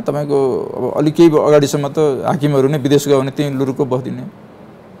होइन। तपाईँको अब अलिक केही अगाडिसम्म त हाकिमहरू नै विदेश गयो भने त्यहीँ लुरुको बस्दिने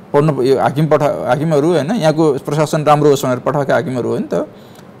पढ्नु यो हाकिमहरू होइन। यहाँको प्रशासन राम्रो होस् भनेर पठाएका हाकिमहरू हो नि त।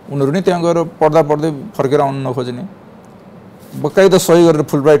 उनीहरू नै त्यहाँ गएर पढ्दा पढ्दै फर्केर आउनु नखोज्ने, बकाइदा सही गरेर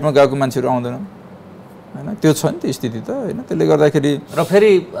फुल ब्राइटमा गएको मान्छेहरू आउँदैन होइन। त्यो छ नि त स्थिति त होइन। त्यसले गर्दाखेरि र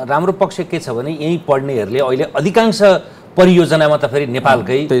फेरि राम्रो पक्ष के छ भने यहीँ पढ्नेहरूले अहिले अधिकांश परियोजनामा त फेरि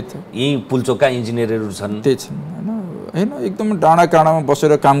नेपालकै यहीँ पुल्चोकका इन्जिनियरहरू छन्, त्यही छन् होइन। एकदम डाँडा काँडामा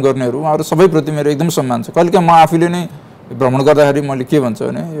बसेर काम गर्नेहरू उहाँहरू सबैप्रति मेरो एकदम सम्मान छ। कहिलेकाहीँ म आफूले नै भ्रमण गर्दाखेरि मैले के भन्छु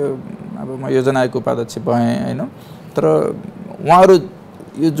भने यो अब म योजना आयोगको उपाध्यक्ष भएँ होइन। तर उहाँहरू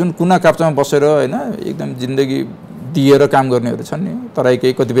यो जुन कुना काप्चामा बसेर होइन एकदम जिन्दगी दिएर काम गर्नेहरू छन् नि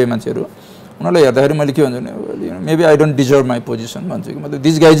तराईकै कतिपय मान्छेहरू, उनीहरूलाई हेर्दाखेरि मैले के भन्छु भने maybe I don't deserve my position भन्छु कि। मतलब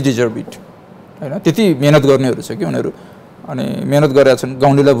दिस गाइज डिजर्भ इट होइन। त्यति मेहनत गर्नेहरू छ कि उनीहरू। अनि मेहनत गरेका छन्,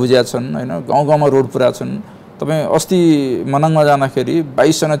 गाउँलेलाई बुझेका छन् होइन। गाउँ गाउँमा रोड पुऱ्याएको छन्। तपाईँ अस्ति मनाङमा जाँदाखेरि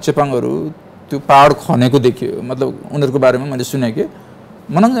 22जना चेपाङहरू त्यो पहाड खनेको देखियो। मतलब उनीहरूको बारेमा मैले सुनेँ कि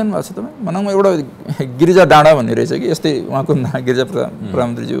मनाङ जानुभएको छ तपाईँ? मनाङमा एउटा गिरिजा डाँडा भन्ने रहेछ कि यस्तै उहाँको गिरिजा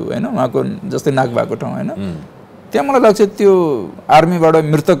प्रधानमन्त्रीज्यू होइन उहाँको जस्तै नाक भएको ठाउँ होइन। त्यहाँ मलाई लाग्छ त्यो आर्मीबाट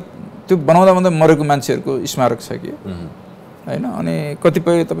मृतक त्यो बनाउँदा मरेको मान्छेहरूको स्मारक छ कि हैन अनि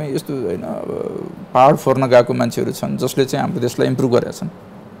कतिपय तपाईँ यस्तो हैन अब पहाड फोर्न गएको मान्छेहरू छन् जसले चाहिँ हाम्रो देशलाई इम्प्रुभ गरेका छन्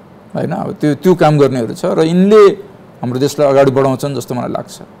हैन अब त्यो काम गर्नेहरू छ र यिनले हाम्रो देशलाई अगाडि बढाउँछन् जस्तो मलाई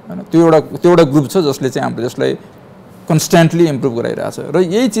लाग्छ हैन त्यो एउटा ग्रुप छ जसले चाहिँ हाम्रो देशलाई कन्स्ट्यान्टली इम्प्रुभ गराइरहेछ र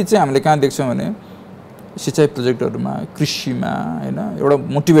यही चिज चाहिँ हामीले कहाँ देख्छौँ भने सिँचाइ प्रोजेक्टहरूमा कृषिमा हैन एउटा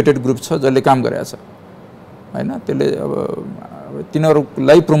मोटिभेटेड ग्रुप छ जसले काम गरेको छ हैन त्यसले अब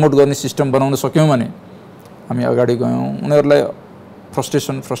तिनीहरूलाई प्रमोट गर्ने सिस्टम बनाउन सक्यौँ भने हामी अगाडि गयौँ उनीहरूलाई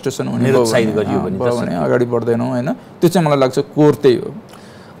फ्रस्ट्रेसन हुने भने अगाडि बढ्दैनौँ हैन त्यो चाहिँ मलाई लाग्छ कोर त्यही हो।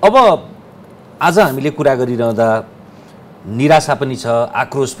 अब आज हामीले कुरा गरिरहँदा निराशा पनि छ,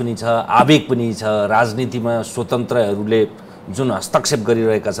 आक्रोश पनि छ, आवेग पनि छ। राजनीतिमा स्वतन्त्रहरूले जुन हस्तक्षेप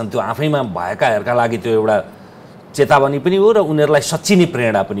गरिरहेका छन् त्यो आफैमा भएकाहरूका लागि त्यो एउटा चेतावनी पनि हो र उनीहरूलाई सच्चिने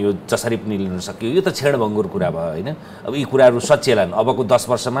प्रेरणा पनि हो जसरी पनि लिन सकियो। यो त छेडभङ्गुर कुरा भयो हैन। अब यी कुराहरू सचिएलान्। अबको 10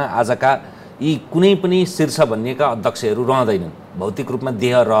 वर्षमा आजका यी कुनै पनि शीर्ष भनिएका अध्यक्षहरू रहँदैनन्। भौतिक रूपमा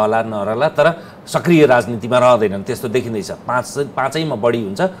देह रहला नरहला तर सक्रिय राजनीतिमा रहँदैनन्। त्यस्तो देखिँदैछ। 5 बढी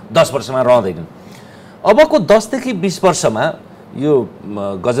हुन्छ, 10 वर्षमा रहँदैनन्। अबको 10 देखि 20 वर्षमा यो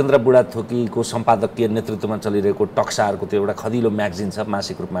गजेन्द्र बुढाथोकीको सम्पादकीय नेतृत्वमा चलिरहेको टक्सारको त्यो एउटा खदिलो म्यागजिन छ,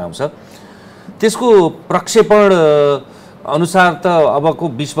 मासिक रूपमा आउँछ। त्यसको प्रक्षेपण अनुसार त अबको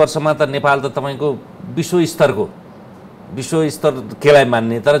 20 वर्षमा त नेपाल त तपाईँको विश्व स्तर केलाई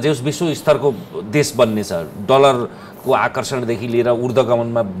मान्ने तर जे विश्व स्तरको देश बन्ने छ। डलरको आकर्षणदेखि लिएर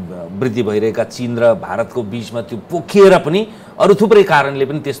ऊर्ध्वगमनमा वृद्धि भइरहेका चीन र भारतको बीचमा त्यो पोखिएर पनि अरू थुप्रै कारणले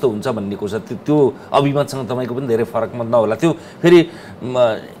पनि त्यस्तो हुन्छ भन्ने कुरा छ। त्यो अभिमतसँग तपाईँको पनि धेरै फरक मत नहोला। त्यो फेरि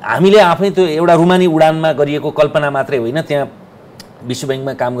हामीले आफै त्यो एउटा रुमानी उडानमा गरिएको कल्पना मात्रै होइन, त्यहाँ विश्व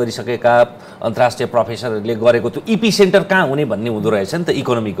बैंकमा काम गरिसकेका अन्तर्राष्ट्रिय प्रोफेसरहरूले गरेको त्यो इपी सेन्टर कहाँ हुने भन्ने हुँदो रहेछ नि त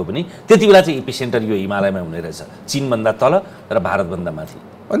इकोनोमीको पनि। त्यति बेला चाहिँ इपी सेन्टर यो हिमालयमा हुने रहेछ, चीनभन्दा तल र भारतभन्दा माथि।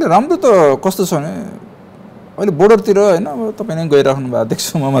 अहिले राम्रो त कस्तो छ भने अहिले बोर्डरतिर हैन अब तपाईँ नै गइराख्नु भएको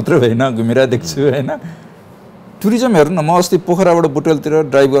देख्छु, म मात्रै होइन घुमिरहेको देख्छु हैन। टुरिज्म हेर्नु न, म अस्ति पोखराबाट बुटोलतिर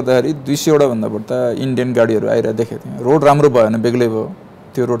ड्राइभ गर्दाखेरि 200 वटा भन्दा बढ्ता इन्डियन गाडीहरू आइरहेको देखेको थिएँ। रोड राम्रो भएन बेग्लै भयो,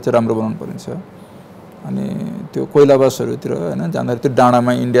 त्यो रोड चाहिँ राम्रो बनाउनु पर्ने छ। अनि त्यो कोइलाबासहरूतिर हैन जाँदाखेरि त्यो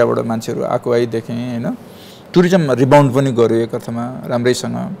डाँडामा इन्डियाबाट मान्छेहरू आएको देखेँ हैन। टुरिज्ममा रिबाउन्ड पनि गर्यो एक अर्थमा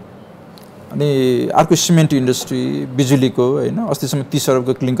राम्रैसँग। अनि अर्को सिमेन्ट इन्डस्ट्री, बिजुलीको हैन अस्तिसम्म 30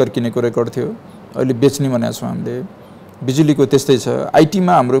 अरबको क्लिङ्कर किनेको रेकर्ड थियो, अहिले बेच्ने भनेको छौँ हामीले। बिजुलीको त्यस्तै छ।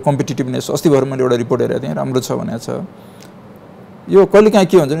 आइटीमा हाम्रो कम्पिटिटिभनेस अस्ति भर मैले एउटा रिपोर्ट हेरेको थिएँ, राम्रो छ भनेको छ। यो कहिलेकाहीँ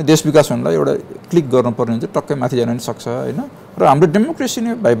के हुन्छ भने देश विकास हुनलाई एउटा क्लिक गर्नुपर्ने हुन्छ, टक्कै माथि जान पनि सक्छ हैन। र हाम्रो डेमोक्रेसी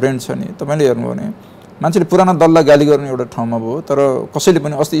नै भाइब्रेन्ट छ नि। तपाईँले हेर्नु भने मान्छेले पुराना दललाई गाली गर्ने एउटा ठाउँमा भयो, तर कसैले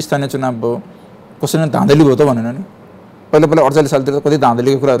पनि अस्ति स्थानीय चुनाव भयो कसैले धाँधली भयो त भनेन नि। पहिला 48 सालतिर त कति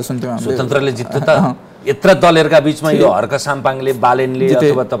धाँधलीको कुराहरू सुन्थ्यौँ हामीले। स्वतन्त्रले जित्थ्यो त, यत्र दलहरूका बीचमा यो हर्क साम्पाङले, बालेनले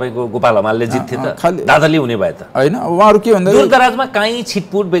अथवा तपाईँको गोपाल हमालले जित्थे त, धाँधली हुने भए त हैन। उहाँहरू के भन्दा दूरदराजमा काहीँ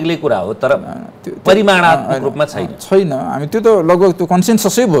छिटपुट बेग्लै कुरा हो तर परिमाणात्मक रूपमा छैन। हामी त्यो त लगभग त्यो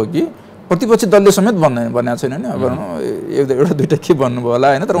कन्सेन्ससै भयो कि प्रतिपक्षी दलले समेत भनेको छैन नि। अब एउटा दुईटा के भन्नुभयो होला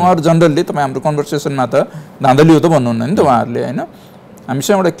हैन, तर उहाँहरू जनरली तपाईँ हाम्रो कन्भर्सेसनमा त धाँधली हो त भन्नुहुन्न नि त उहाँहरूले हैन।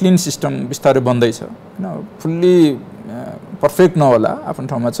 हामीसँग एउटा क्लिन सिस्टम बिस्तारै बन्दैछ हैन, फुल्ली पर्फेक्ट नहोला आफ्नो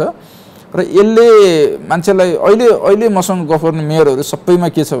ठाउँमा छ। र यसले मान्छेलाई अहिले मसँग गफ गर्ने मेयरहरू सबैमा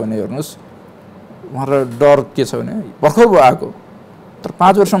के छ भने हेर्नुहोस् उहाँहरूलाई डर के छ भने भर्खर भयो आएको तर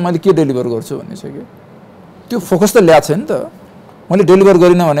 5 वर्षमा मैले के डेलिभर गर्छु भन्ने छ कि त्यो फोकस त ल्याएको छ नि त। मैले डेलिभर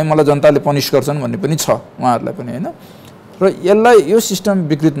गरिनँ भने मलाई जनताले पनिस गर्छन् भन्ने पनि छ उहाँहरूलाई पनि हैन। र यसलाई यो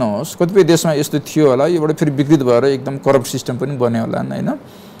सिस्टम विकृत नहोस्, कतिपय देशमा यस्तो थियो होला, योबाट फेरि विकृत भएर एकदम करप्ट सिस्टम पनि बन्यो होला हैन।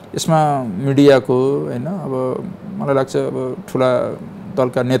 यसमा मिडियाको हैन अब मलाई लाग्छ अब ठुला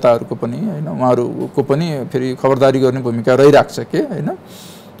दलका नेताहरूको पनि हैन उहाँहरूको पनि फेरि खबरदारी गर्ने भूमिका रहिरहेको छ के हैन।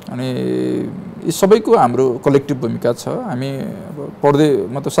 अनि यी सबैको हाम्रो कलेक्टिभ भूमिका छ। हामी अब पढ्दै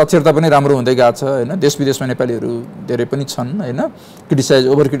मतलब साक्षरता पनि राम्रो हुँदै गएको छ हैन। देश विदेशमा नेपालीहरू धेरै पनि छन् हैन।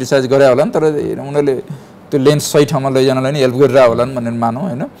 ओभर क्रिटिसाइज गरे होला नि, तर उनीहरूले त्यो लेन्स सही ठाउँमा लैजानलाई नि हेल्प गरिरहेको होला नि भनेर मानौँ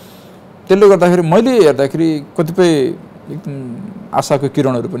हैन। त्यसले गर्दाखेरि मैले हेर्दाखेरि कतिपय एकदम आशाको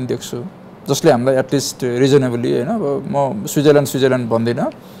किरणहरू पनि देख्छु जसले हामीलाई एटलिस्ट रिजनेबली हैन। अब म स्विजरल्यान्ड भन्दिनँ,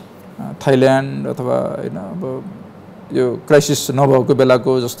 थाइल्यान्ड अथवा हैन अब यो क्राइसिस नभएको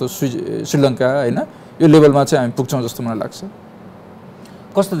बेलाको जस्तो श्रीलङ्का हैन यो लेभलमा चाहिँ हामी पुग्छौँ जस्तो मलाई लाग्छ।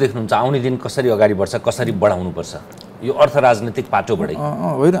 कस्तो देख्नुहुन्छ आउने दिन कसरी अगाडि बढ्छ, कसरी बढाउनुपर्छ यो अर्थ राजनीतिक पाटोबाटै?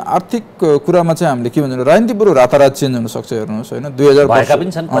 होइन आर्थिक कुरामा चाहिँ हामीले के भन्छ राजनीति बरु रातारात चेन्ज हुन सक्छ। हेर्नुहोस् हैन 2000 भएका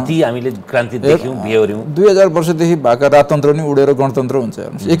पनि छन्, कति हामीले क्रान्ति देख्यौँ बिहोर्यौँ। 2000 वर्षदेखि भएका राजतन्त्र नि उडेर गणतन्त्र हुन्छ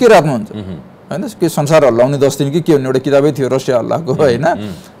हेर्नुहोस्, एकै रातमा हुन्छ हैन। के संसार हल्लाउने 10 दिन कि के भन्ने एउटा किताबै थियो रसिया हल्लाएको हैन।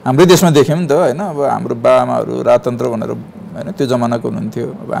 हाम्रै देशमा देख्यौँ नि त हैन। अब हाम्रो बाबामाहरू राजतन्त्र भनेर हैन त्यो जमानाको हुनुहुन्थ्यो,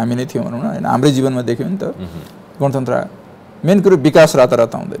 अब हामी नै थियौँ भनौँ न हैन। हाम्रै जीवनमा देख्यौँ नि त गणतन्त्र मेन कुरो विकास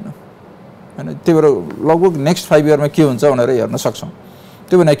रातारात आउँदैन हैन। त्यही भएर लगभग नेक्स्ट 5 इयरमा के हुन्छ भनेर हेर्न सक्छौँ।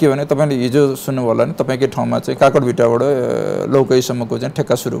 त्यो भने के भने तपाईँले हिजो सुन्नुभयो होला नि, तपाईँकै ठाउँमा चाहिँ काकडभिटाबाट लौकैसम्मको चाहिँ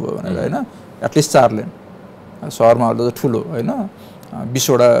ठेक्का सुरु भयो भनेर हैन। एटलिस्ट 4 लेन सहरमा होला ठुलो हैन, 20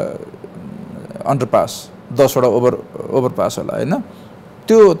 वटा अन्डरपास, 10 वटा ओभरपास होला हैन।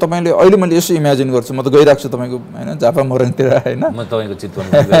 त्यो तपाईँले अहिले मैले यसो इमेजिन गर्छु, म त गइरहेको छु तपाईँको हैन झापा मोरङतिर हैन, म तपाईँको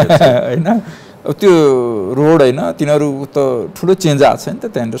चितवनमा गइरहेको छु हैन। अब त्यो रोड हैन, तिनीहरू त ठुलो चेन्ज आएको छ नि त,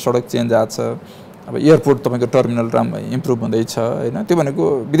 त्यहाँनिर सडक चेन्ज आएको छ। अब एयरपोर्ट तपाईँको टर्मिनल राम्रो इम्प्रुभ हुँदैछ हैन। त्यो भनेको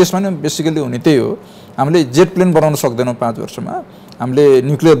विदेशमा नि बेसिकली हुने त्यही हो। हामीले जेट प्लेन बनाउन सक्दैनौँ 5 वर्षमा, हामीले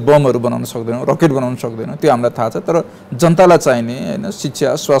न्युक्लियर बमहरू बनाउन सक्दैनौँ, रकेट बनाउन सक्दैनौँ, त्यो हामीलाई थाहा छ। तर जनतालाई चाहिने हैन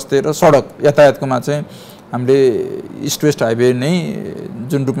शिक्षा, स्वास्थ्य र सडक यातायातकोमा चाहिँ हामीले इस्ट वेस्ट हाइवे नै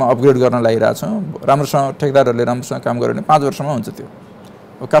जुन रूपमा अपग्रेड गर्न लागिरहेछौँ, राम्रोसँग ठेकदारहरूले राम्रोसँग काम गर्यो भने 5 वर्षमा हुन्छ त्यो।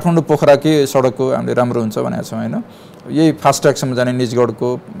 काठमाडौँ पोखराकै सडकको हामीले राम्रो हुन्छ भनेको छौँ हैन। यही फास्ट ट्र्याकसम्म जाने निजगढको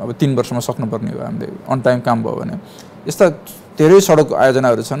अब 3 वर्षमा सक्नुपर्ने हो हामीले, अन टाइम काम भयो भने। यस्ता धेरै सडक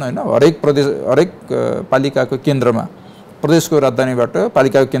आयोजनाहरू छन् हैन। हरेक प्रदेश, हरेक पालिकाको केन्द्रमा, प्रदेशको राजधानीबाट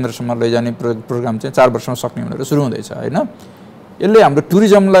पालिकाको केन्द्रसम्म लैजाने प्रोग्राम चाहिँ 4 वर्षमा सक्ने भनेर सुरु हुँदैछ हैन। यसले हाम्रो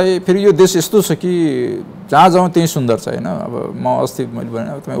टुरिज्मलाई, फेरि यो देश यस्तो छ कि जहाँ जाउँ त्यही सुन्दर छ हैन। अब म अस्ति मैले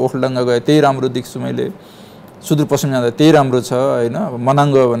भने तपाईँ ओखलडङ्गा गएँ, त्यही राम्रो देख्छु मैले, सुदूरपश्चिम जाँदा त्यही राम्रो छ हैन। अब मनाङ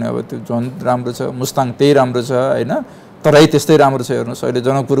गयो भने अब त्यो झन् राम्रो छ, मुस्ताङ त्यही राम्रो छ हैन। तराई त्यस्तै राम्रो छ हेर्नुहोस्, अहिले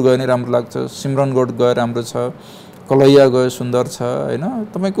जनकपुर गयो नि राम्रो लाग्छ, सिमरनगढ गयो राम्रो छ, कलैया गयो सुन्दर छ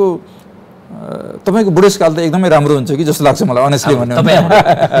हैन। तपाईँको बुढेसकाल त एकदमै राम्रो हुन्छ कि जस्तो लाग्छ मलाई अनेस्टली भन्नु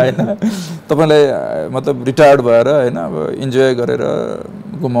हैन। तपाईँलाई मतलब रिटायर्ड भएर हैन अब इन्जोय गरेर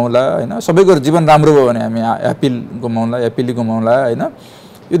घुमाउला हैन, सबैको जीवन राम्रो भयो भने हामी ह्याप्पिली घुमाउला हैन।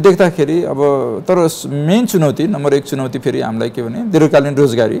 यो देख्दाखेरि अब तर मेन चुनौती, नम्बर 1 चुनौती फेरि हामीलाई के भने दीर्घकालीन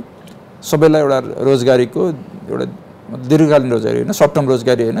रोजगारी। सबैलाई एउटा रोजगारीको एउटा दीर्घकालीन रोजगारी हैन, सर्ट टर्म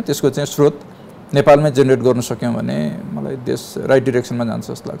रोजगारी हैन, त्यसको चाहिँ स्रोत नेपालमै जेनेरेट गर्न सक्यौँ भने मलाई देश राइट डिरेक्सनमा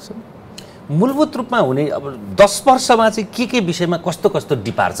जान्छ जस्तो लाग्छ। मूलभूत रूपमा हुने अब 10 वर्षमा चाहिँ के विषयमा कस्तो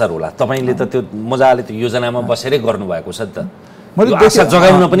डिपार्चर होला? तपाईँले त त्यो मजाले त्यो योजनामा बसेरै गर्नुभएको छ नि त, मैले आशा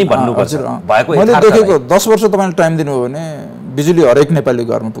जगाउन पनि भन्नुपर्छ भएको। मैले देखेको 10 वर्ष तपाईँले टाइम दिनुभयो भने बिजुली हरेक नेपाली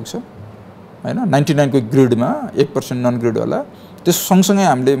घरमा पुग्छ हैन। 99 को ग्रिडमा 1% नन ग्रिड होला। त्यस सँगसँगै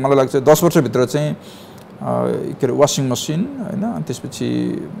हामीले मलाई लाग्छ 10 वर्षभित्र चाहिँ के अरे वासिङ मसिन हैन, त्यसपछि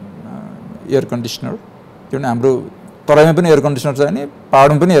एयर कन्डिसनर, किनभने हाम्रो तराईमा पनि एयर कन्डिसनर चाहिने,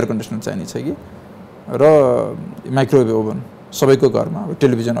 पहाडमा पनि एयर कन्डिसनर चाहिने छ कि, र माइक्रोवेभ ओभन सबैको घरमा। अब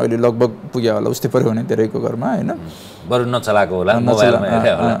टेलिभिजन अहिले लगभग पुग्यो होला, उस्तै पऱ्यो भने धेरैको घरमा हैन। बरु नचलाएको होला, मोबाइलमा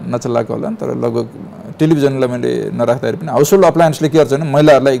हेरे होला, नचलाएको होला, तर लगभग टेलिभिजनलाई मैले नराख्दाखेरि पनि हाउसहोल्ड अप्लायन्सले के गर्छ भने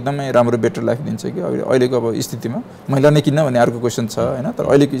महिलाहरूलाई एकदमै राम्रो बेटर लाइफ दिन्छ कि अहिलेको अब स्थितिमा। महिला नै किन्न भन्ने अर्को क्वेसन छ हैन, तर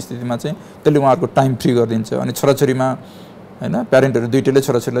अहिलेको स्थितिमा चाहिँ त्यसले उहाँहरूको टाइम फ्री गरिदिन्छ। अनि छोराछोरीमा हैन प्यारेन्टहरू दुईटैले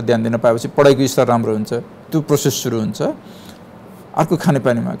छोराछोरीलाई ध्यान दिन पाएपछि पढाइको स्तर राम्रो हुन्छ, त्यो प्रोसेस सुरु हुन्छ। अर्को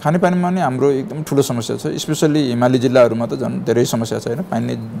खानेपानीमा नि हाम्रो एकदम ठुलो समस्या छ, स्पेसल्ली हिमाली जिल्लाहरूमा त झन् धेरै समस्या छ हैन,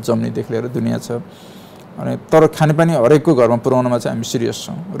 पानी जम्नेदेखि लिएर दुनियाँ छ। अनि तर खानेपानी हरेकको घरमा पुर्याउनमा चाहिँ हामी सिरियस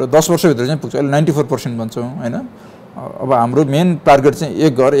छौँ र 10 वर्षभित्र चाहिँ पुग्छ। अहिले 94% भन्छौँ हैन। अब हाम्रो मेन टार्गेट चाहिँ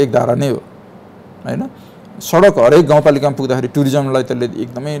 1 घर 1 धारा नै हो हैन। सडक हरेक गाउँपालिकामा पुग्दाखेरि टुरिज्मलाई त्यसले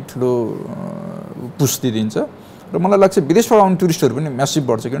एकदमै ठुलो पुष्टि दिन्छ र मलाई लाग्छ विदेशबाट आउने टुरिस्टहरू पनि म्यासिभ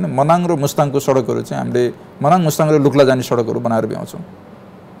बढ्छ। किनभने मनाङ र मुस्ताङको सडकहरू चाहिँ हामीले मनाङ मुस्ताङ र लुक्ला जाने सडकहरू बनाएर भ्याउँछौँ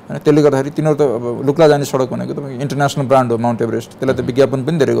हैन। त्यसले गर्दाखेरि तिनीहरू त अब लुक्ला जाने सडक भनेको तपाईँको इन्टरनेसनल ब्रान्ड हो, माउन्ट एभरेस्ट, त्यसलाई त विज्ञापन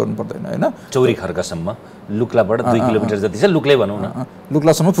पनि धेरै गर्नु पर्दैन हैन। चौरी खर्कासम्म लुक्लाबाट 2 किलोमिटर जति छ, लुक्लै भनौँ न,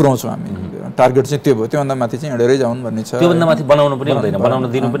 लुक्लासम्म पुर्याउँछौँ हामी। टार्गेट चाहिँ त्यो भयो, त्योभन्दा माथि चाहिँ हिँडेरै जाउँ भन्ने छ। त्योभन्दा माथि बनाउनु पनि हुँदैन,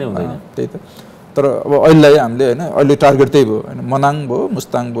 बनाउन दिनु पनि हुँदैन। त्यही त। तर अब अहिले हामीले हैन, अहिले टार्गेट त्यही भयो हैन। मनाङ भयो,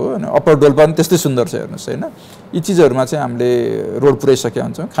 मुस्ताङ भयो, अनि अप्पर डोल्पा पनि त्यस्तै सुन्दर छ हेर्नुहोस् हैन। यी चिजहरूमा चाहिँ हामीले रोड पुर्याइसकेका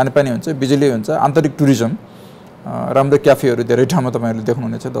हुन्छौँ, खानेपानी हुन्छ, बिजुली हुन्छ, आन्तरिक टुरिज्म, राम्रो क्याफेहरू धेरै ठाउँमा तपाईँहरूले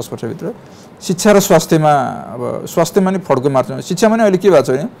देख्नुहुनेछ 10 वर्षभित्र। शिक्षा र स्वास्थ्यमा, अब स्वास्थ्यमा नि फड्को मार्छौँ। शिक्षामा नि अहिले के भएको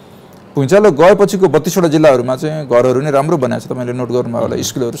छ भने भुइँचालो गएपछिको 32 वटा जिल्लाहरूमा चाहिँ घरहरू नै राम्रो बनाएको छ, तपाईँले नोट गर्नुभयो होला।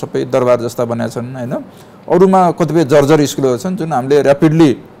 स्कुलहरू सबै दरबार जस्ता बनाएका छन् हैन। अरूमा कतिपय जर्जर स्कुलहरू छन् जुन हामीले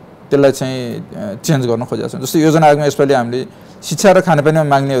ऱ्यापिडली त्यसलाई चाहिँ चेन्ज गर्न खोजेका छौँ। जस्तो योजना आयोगमा यसपालि हामीले शिक्षा र खानेपानीमा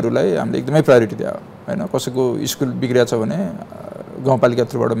माग्नेहरूलाई हामीले एकदमै प्रायोरिटी दियो हैन। कसैको स्कुल बिग्रिया छ भने गाउँपालिका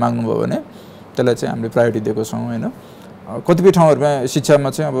थ्रुबाट माग्नुभयो भने त्यसलाई चाहिँ हामीले प्रायोरिटी दिएको छौँ हैन। कतिपय ठाउँहरूमा शिक्षामा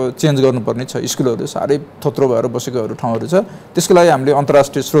चाहिँ अब चेन्ज गर्नुपर्ने छ, स्कुलहरू साह्रै थोत्रो भएर बसेकोहरू ठाउँहरू छ, त्यसको लागि हामीले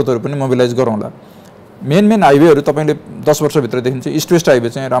अन्तर्राष्ट्रिय स्रोतहरू पनि मोबिलाइज गरौँला। मेन हाइवेहरू तपाईँले 10 वर्षभित्रदेखि चाहिँ इस्ट वेस्ट हाइवे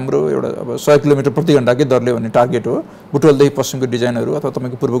चाहिँ राम्रो एउटा अब 100 किलोमिटर प्रति घण्टाकै दरले भन्ने टार्गेट हो। बुटवलदेखि पश्चिमको डिजाइनहरू अथवा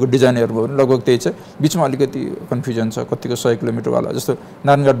तपाईँको पूर्वको डिजाइनहरू भयो भने लगभग त्यही छ। बिचमा अलिकति कन्फ्युजन छ कतिको 100 किलोमिटरवाला, जस्तो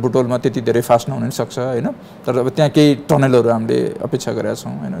नारायणघाट बुटवलमा त्यति धेरै फास्ट नहुन पनि सक्छ होइन। तर अब त्यहाँ केही टनलहरू हामीले अपेक्षा गरेका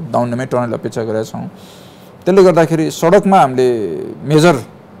छौँ होइन, दाउनेमै टनल अपेक्षा गरेका छौँ। त्यसले गर्दाखेरि सडकमा हामीले मेजर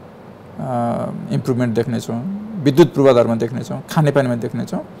इम्प्रुभमेन्ट देख्नेछौँ, विद्युत पूर्वाधारमा देख्नेछौँ, खानेपानीमा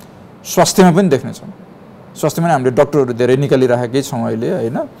देख्नेछौँ, स्वास्थ्यमा पनि देख्नेछौँ। स्वास्थ्यमा हामीले डक्टरहरू धेरै निकालिराखेकै छौँ अहिले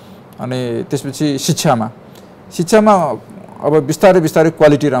होइन। अनि त्यसपछि शिक्षामा अब बिस्तारै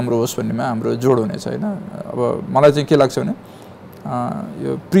क्वालिटी राम्रो होस् भन्नेमा हाम्रो जोड हुनेछ होइन। अब मलाई चाहिँ के लाग्छ भने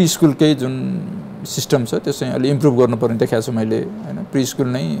यो प्री स्कुलकै जुन सिस्टम छ त्यो चाहिँ अलि इम्प्रुभ गर्नुपर्ने देखाएको छु मैले होइन, प्री स्कुल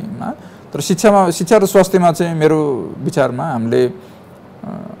नैमा। तर शिक्षा र स्वास्थ्यमा चाहिँ मेरो विचारमा हामीले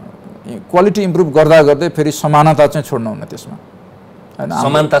क्वालिटी इम्प्रुभ गर्दै फेरि समानता चाहिँ छोड्नु हुन्न त्यसमा होइन।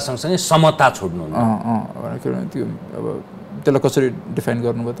 समानता सँगसँगै समता छोड्नु त्यो अब त्यसलाई कसरी डिफाइन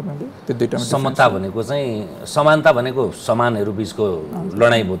गर्नुभयो तपाईँले त्यो दुईटामा? समता भनेको चाहिँ समानता भनेको समानहरू बिचको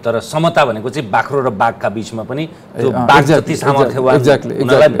लडाइँ भयो, तर समता भनेको चाहिँ बाख्रो र बाघका बिचमा पनि त्यो बाघ जति सामर्थ्यवान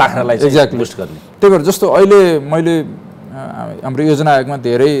उनीहरूलाई बाख्रालाई चाहिँ बुस्ट गर्ने। त्यही भएर जस्तो अहिले मैले हाम्रो योजना आयोगमा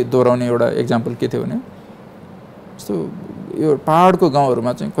धेरै दोहोऱ्याउने एउटा इक्जाम्पल के थियो भने जस्तो यो पहाडको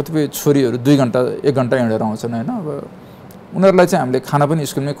गाउँहरूमा चाहिँ कतिपय छोरीहरू 2 घण्टा 1 घण्टा हिँडेर आउँछन् होइन। अब उनीहरूलाई चाहिँ हामीले खाना पनि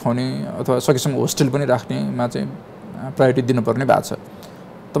स्कुलमै खुवाउने अथवा सकेसम्म होस्टेल पनि राख्नेमा चाहिँ प्रायोरिटी दिनुपर्ने भएको छ।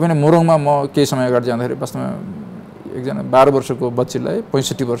 तपाईँले मोरङमा म केही समय अगाडि जाँदाखेरि वास्तवमा एकजना 12 वर्षको बच्चीलाई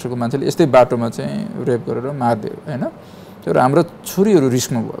 65 वर्षको मान्छेले यस्तै बाटोमा चाहिँ रेप गरेर मारिदियो होइन। त्यो हाम्रो छोरीहरू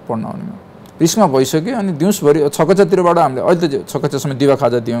रिस्कमा पढ्न आउनेमा रिस्कमा भइसक्यो। अनि दिउँसभरि 6 कक्षातिरबाट हामीले अहिले त 6 कक्षासम्म दिवा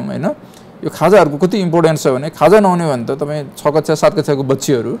खाजा दियौँ होइन। यो खाजाहरूको कति इम्पोर्टेन्स छ भने खाजा नहुने भने त तपाईँ 6 कक्षा 7 कक्षाको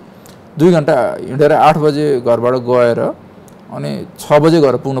बच्चीहरू 2 घण्टा हिँडेर 8 बजे घरबाट गएर अनि 6 बजे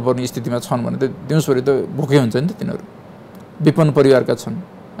घर पुग्नुपर्ने स्थितिमा छन् भने त दिउँसभरि त भोकै हुन्छ नि त तिनीहरू, विपन्न परिवारका छन्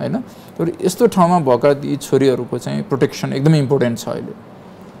होइन। तर यस्तो ठाउँमा भएका यी छोरीहरूको चाहिँ प्रोटेक्सन एकदमै इम्पोर्टेन्ट छ अहिले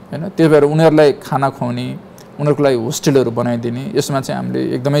होइन। त्यही भएर उनीहरूलाई खाना खुवाउने, उनीहरूको लागि होस्टेलहरू बनाइदिने, यसमा चाहिँ हामीले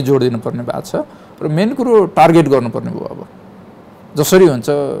एकदमै जोड दिनुपर्ने भएको छ। र मेन कुरो टार्गेट गर्नुपर्ने भयो। अब जसरी हुन्छ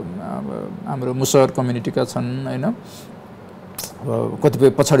अब हाम्रो मुसहर कम्युनिटीका छन् होइन, अब कतिपय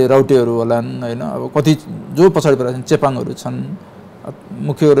पछाडि राउटेहरू होलान् होइन, अब कति जो पछाडि परेका छन् चेपाङहरू छन्,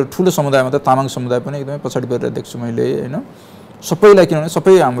 मुख्य गरेर ठुलो समुदायमा त तामाङ समुदाय पनि एकदमै पछाडि परेर देख्छु मैले होइन। सबैलाई किनभने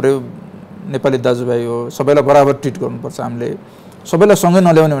सबै हाम्रो नेपाली दाजुभाइ हो, सबैलाई बराबर ट्रिट गर्नुपर्छ हामीले, सबैलाई सँगै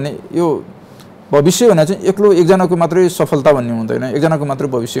नल्याउने भने यो भविष्य भने चाहिँ एक्लो एकजनाको मात्रै सफलता भन्ने हुँदैन, एकजनाको मात्रै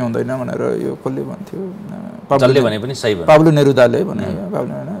भविष्य हुँदैन भनेर यो कसले भन्थ्यो, पाब्लो नेरुदाले भने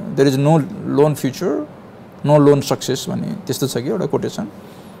होइन, there is no loan future no loan success भन्ने त्यस्तो छ कि एउटा कोटेसन।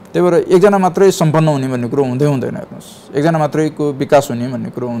 त्यही भएर एकजना मात्रै सम्पन्न हुने भन्ने कुरो हुँदैन हेर्नुहोस्, एकजना मात्रैको विकास हुने भन्ने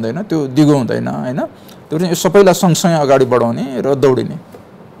कुरो हुँदैन, त्यो दिगो हुँदैन होइन। त्यो चाहिँ यो सबैलाई सँगसँगै अगाडि बढाउने र दौडिने।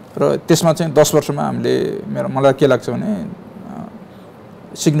 र त्यसमा चाहिँ 10 वर्षमा हामीले मलाई के लाग्छ भने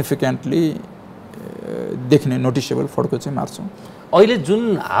सिग्निफिकेन्टली देख्ने नोटिसेबल फड्को चाहिँ मार्छौँ। अहिले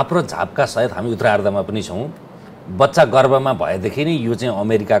जुन हाप र झापका सायद हामी उत्तरार्धमा पनि छौँ, बच्चा गर्भमा भएदेखि नै यो चाहिँ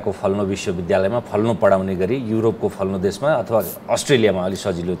अमेरिकाको फल्नो विश्वविद्यालयमा फल्नो पढाउने गरी युरोपको फल्नो देशमा अथवा अस्ट्रेलियामा अलि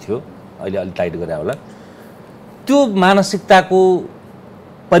सजिलो थियो, अहिले अलि टाइट गरे होला। त्यो मानसिकताको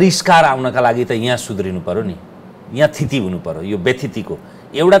परिष्कार आउनका लागि त यहाँ सुध्रिनु पर्यो नि, यहाँ थिति हुनु पर्यो। यो व्यथितिको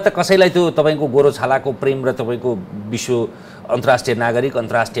एउटा त कसैलाई त्यो तपाईँको गोरो छालाको प्रेम र तपाईँको विश्व अन्तर्राष्ट्रिय नागरिक,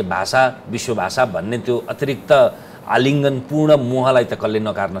 अन्तर्राष्ट्रिय भाषा, विश्व भाषा भन्ने त्यो अतिरिक्त आलिङ्गनपूर्ण मोहलाई त कसले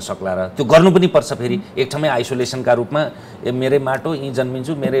नकार्न सक्ला र त्यो गर्नु पनि पर्छ। फेरि एक ठाउँमै आइसोलेसनका रूपमा मेरै माटो, यहीँ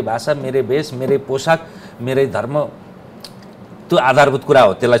जन्मिन्छु, मेरै भाषा, मेरै वेश, मेरै पोसाक, मेरै धर्म, त्यो आधारभूत कुरा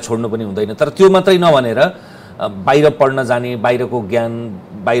हो, त्यसलाई छोड्नु पनि हुँदैन। तर त्यो मात्रै नभनेर बाहिर पढ्न जाने, बाहिरको ज्ञान,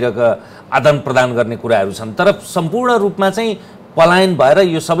 बाहिरका आदान प्रदान गर्ने कुराहरू छन्, तर सम्पूर्ण रूपमा चाहिँ पलायन भएर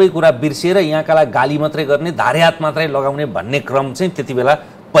यो सबै कुरा बिर्सिएर यहाँकालाई गाली मात्रै गर्ने, धारे हात मात्रै लगाउने भन्ने क्रम चाहिँ त्यति बेला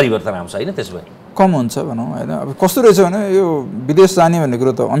परिवर्तन आउँछ होइन। त्यसो भए कम हुन्छ भनौँ होइन। अब कस्तो रहेछ भने यो विदेश जाने भन्ने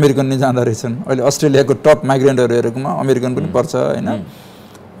कुरो त अमेरिकन नै जाँदा रहेछन्। अहिले अस्ट्रेलियाको टप माइग्रेन्टहरू हेरेकोमा अमेरिकन पनि पर्छ होइन।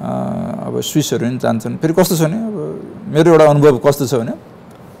 अब स्विसहरू पनि जान्छन्। फेरि कस्तो छ भने अब मेरो एउटा अनुभव कस्तो छ भने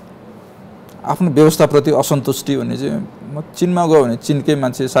आफ्नो व्यवस्थाप्रति असन्तुष्टि भन्ने चाहिँ म चीनमा गयो भने चीनकै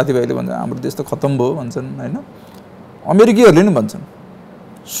मान्छे साथीभाइले भन्छ हाम्रो देश त खत्तम भयो भन्छन् होइन। अमेरिकीहरूले नि भन्छन्,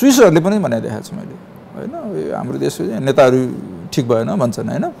 स्विसहरूले पनि भनाइदिएको छु मैले होइन। हाम्रो देशको चाहिँ नेताहरू ठिक भएन भन्छन्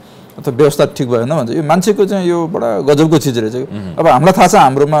होइन, अथवा व्यवस्था ठिक भएन भन्छ। यो मान्छेको चाहिँ यो बडा गजबको चिज रहेछ। अब हामीलाई थाहा छ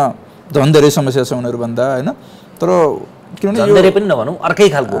हाम्रोमा झन् धेरै समस्या छ उनीहरूभन्दा होइन, तर झन्डै पनि नभनौँ अर्कै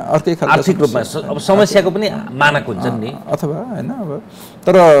खालको आर्थिक रूपमा अब समस्याको पनि मानक हुन्छन् नि अथवा हैन अब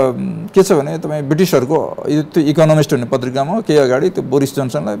तर के छ भने तपाईँ ब्रिटिसहरूको त्यो इकोनोमिस्ट भन्ने पत्रिकामा केही अगाडि त्यो बोरिस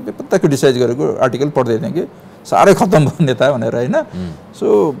जोन्सनलाई बेपत्ता क्रिटिसाइज गरेको आर्टिकल पढ्दै थिएँ कि साह्रै खत्तम भयो नेता भनेर हैन सो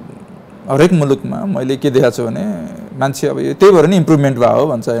हरेक मुलुकमा मैले के देखाएको छु भने मान्छे अब त्यही भएर नि इम्प्रुभमेन्ट भयो हो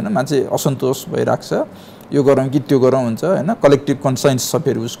भन्छ हैन मान्छे असन्तोष भइराख्छ यो गरौँ कि त्यो गरौँ हुन्छ हैन कलेक्टिभ कन्साइन्स छ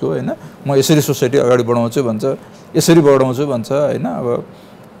फेरि उसको हैन म यसरी सोसाइटी अगाडि बढाउँछु भन्छ यसरी बढाउँछु भन्छ हैन अब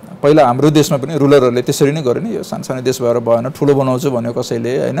पहिला हाम्रो देशमा पनि रुलरहरूले त्यसरी नै गरे नि यो सानो देश भएर भएन ठुलो बनाउँछु भन्यो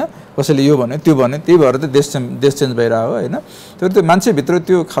कसैले हैन कसैले यो भन्यो त्यो भन्यो त्यही भएर त देश चेन्ज भइरहेको हो हैन त्यो मान्छेभित्र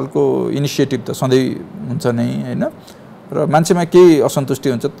त्यो खालको इनिसिएटिभ त सधैँ हुन्छ नै हैन र मान्छेमा केही असन्तुष्टि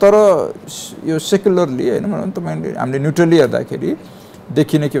हुन्छ तर यो सेक्युलरली हैन तपाईले हामीले न्युट्रली हेर्दाखेरि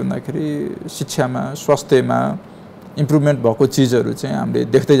देखिने के भन्दाखेरि शिक्षामा स्वास्थ्यमा इम्प्रुभमेन्ट भएको चिजहरू चाहिँ हामीले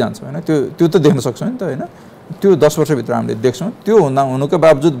देख्दै जान्छौँ हैन त्यो त देख्न सक्छौँ नि त हैन त्यो 10 वर्षभित्र हामीले देख्छौँ त्यो हुनुको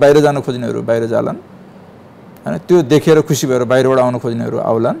बावजुद बाहिर जान खोज्नेहरू बाहिर जालान् हैन त्यो देखेर खुसी भएर बाहिरबाट आउन खोज्नेहरू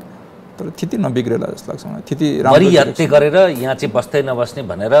आउलान् तर त्यति नबिग्रेला जस्तो लाग्छ मलाई त्यति राम्रो हत्या गरेर यहाँ चाहिँ बस्दै नबस्ने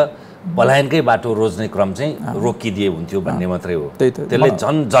भनेर पलायनकै बाटो रोज्ने क्रम चाहिँ रोकिदिए हुन्थ्यो भन्ने मात्रै हो त्यसले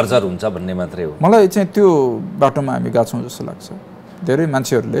झन् जर्जर हुन्छ भन्ने मात्रै हो मलाई चाहिँ त्यो बाटोमा हामी गएछौँ जस्तो लाग्छ धेरै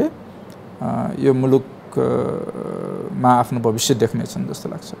मान्छेहरूले यो मुलुकमा आफ्नो भविष्य देख्नेछन् जस्तो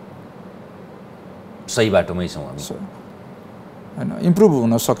लाग्छ सही बाटोमै छौँ हामी हैन इम्प्रुभ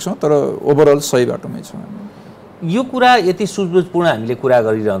हुन सक्छौँ तर ओभरअल सही बाटोमै छौँ हामी यो कुरा यति सुझबुझपूर्ण हामीले कुरा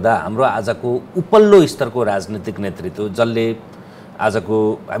गरिरहँदा हाम्रो आजको उपल्लो स्तरको राजनीतिक नेतृत्व जसले आजको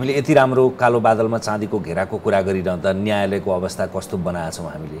हामीले यति राम्रो कालो बादलमा चाँदीको घेराको कुरा गरिरहँदा न्यायालयको अवस्था कस्तो बनाएका छौँ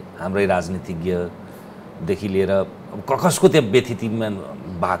हामीले हाम्रै राजनीतिज्ञदेखि लिएर कसको त्यो व्यथितिमा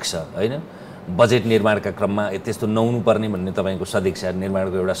भाग छ हैन बजेट निर्माणका क्रममा त्यस्तो नहुनु पर्ने भन्ने तपाईँको सदस्य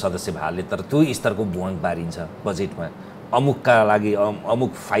निर्माणको एउटा सदस्य भाले तर त्यो स्तरको भुवाङ पारिन्छ बजेटमा अमुकका लागि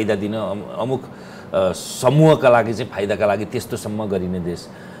अमुक फाइदा दिन अमुक समूहका लागि चाहिँ फाइदाका लागि त्यस्तोसम्म गरिने देश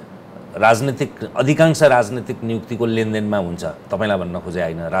राजनीतिक अधिकांश राजनीतिक नियुक्तिको लेनदेनमा हुन्छ तपाईँलाई भन्न खोजे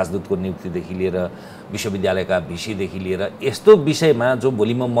होइन राजदूतको नियुक्तिदेखि लिएर विश्वविद्यालयका भिसीदेखि लिएर यस्तो विषयमा जो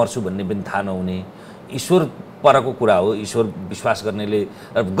भोलि म मर्छु भन्ने पनि थाहा नहुने ईश्वर परको कुरा हो ईश्वर विश्वास गर्नेले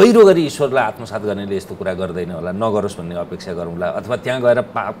गहिरो गरी ईश्वरलाई आत्मसात गर्नेले यस्तो कुरा गर्दैन होला नगरोस् भन्ने अपेक्षा गरौँला अथवा त्यहाँ गएर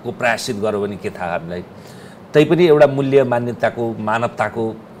पापको प्रायश्चित गरौँ भने के थाहा हामीलाई तैपनि एउटा मूल्य मान्यताको मानवताको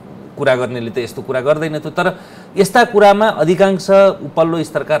कुरा गर्नेले त यस्तो कुरा गर्दैन त तर यस्ता कुरामा अधिकांश उपल्लो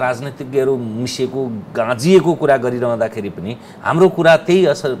स्तरका राजनीतिज्ञहरू मिसिएको गाँजिएको कुरा गरिरहँदाखेरि पनि हाम्रो कुरा त्यही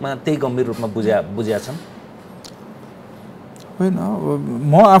असरमा त्यही गम्भीर रूपमा बुझ्या छन् होइन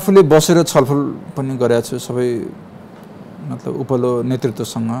म आफूले बसेर छलफल पनि गरेको छु सबै मतलब उपल्लो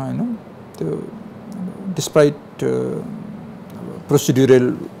नेतृत्वसँग हैन त्यो डिस्पाइट प्रोसिड्युरल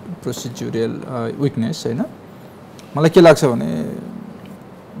विकनेस हैन मलाई के लाग्छ भने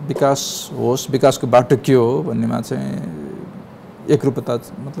विकास होस् विकासको बाटो के हो भन्नेमा चाहिँ एकरूपता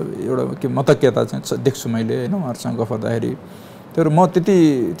मतलब एउटा के मतज्ञता चाहिँ देख्छु मैले हैन उहाँहरुसँग गफ गर्दाखेरि तर म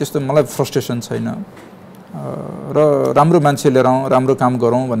त्यस्तो मलाई फ्रस्ट्रेसन छैन र राम्रो मान्छे लिएर आउँ राम्रो काम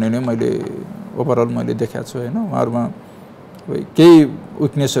गरौँ भन्ने नै मैले ओभरअल मैले देखाएको छु हैन उहाँहरुमा केही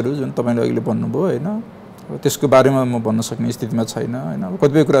विकनेसहरु जुन तपाईले अहिले भन्नुभयो हैन त्यसको बारेमा म भन्न सक्ने स्थितिमा छैन हैन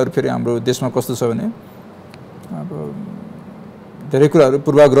कतिपय कुराहरु फेरि हाम्रो देशमा कस्तो छ भने अब धेरै कुराहरु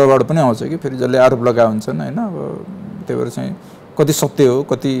पूर्वाग्रहबाट पनि आउँछ कि फेरि जसले आरोप लगा हुन्छन् हैन अब त्यही भएर चाहिँ कति सत्य हो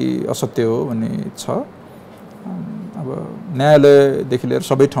कति असत्य हो भन्ने छ अब न्यायालयदेखि लिएर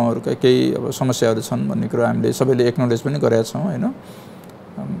सबै ठाउँहरुका केही अब समस्याहरु छन् भन्ने कुरा हामीले सबैले एक्नोलेज पनि गरेका छौं हैन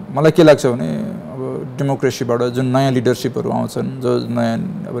मलाई के लाग्छ भने अब डेमोक्रेसीबाट जुन नयाँ लिडरशिपहरु आउँछन् जो नयाँ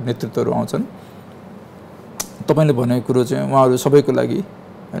अब नेतृत्वहरु आउँछन् तपाईले भनेको कुरो चाहिँ उहाँहरु सबैको लागि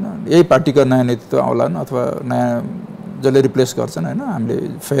हैन यही पार्टीका नयाँ नेतृत्व आउलान् अथवा नयाँ जसले रिप्लेस गर्छन् हैन हामीले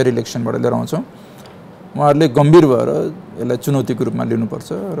फेयर इलेक्सनबाट लिएर आउँछौं उहाँहरुले गम्भीर भएर यसलाई चुनौतीको रूपमा लिनुपर्छ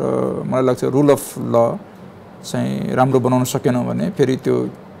र मलाई लाग्छ रुल अफ ल चाहिँ राम्रो बनाउन सकेनौं भने फेरि त्यो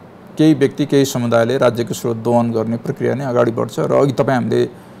केही व्यक्ति केही समुदायले राज्यको स्रोत दोहन गर्ने प्रक्रिया नै अगाडि बढ्छ र अघि तपाई हामीले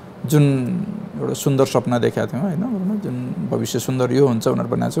जुन एउटा सुन्दर सपना देखाएको थियौं हैन जुन भविष्य सुन्दर यो हुन्छ भनेर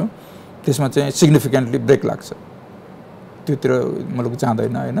भनेको छौं त्यसमा चाहिँ सिग्निफिकेन्टली ब्रेक लाग्छ त्योतिर मुलुक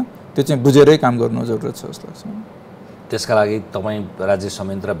जाँदैन हैन त्यो चाहिँ बुझेरै काम गर्नु जरुरत छ जस्तो लाग्छ त्यसका लागि तपाई राज्य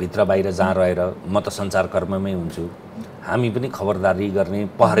संयन्त्र भित्र बाहिर जहाँ रहेर म त सञ्चार कर्ममै हुन्छु हामी पनि खबरदारी गर्ने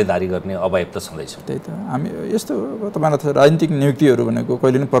पहरेदारी गर्ने अवयव त छँदैछ त्यही त हामी यस्तो तपाईलाई थाहा राजनीतिक नियुक्तिहरु भनेको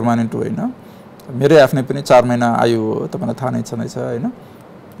कहिले पनि पर्मानेन्ट होइन मेरै आफ्नै पनि 4 महिना आयु हो तपाईलाई थाहा नै छ हैन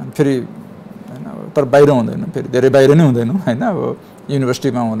अनि फेरि हैन तर बाहिर हुँदैन फेरि धेरै बाहिर नै हुँदैन हैन अब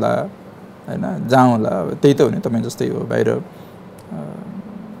युनिभर्सिटीमा होला हैन जहाँ होला त्यही त हो नि तपाई जस्तै हो बाहिर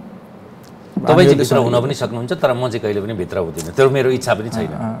तपाईँ चाहिँ भित्र हुन पनि सक्नुहुन्छ तर म चाहिँ कहिले पनि भित्र हुँदिनँ त्यो मेरो इच्छा पनि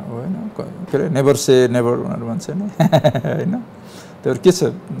छैन होइन के अरे नेभर से नेभर भनेर भन्छ नि होइन त्यो के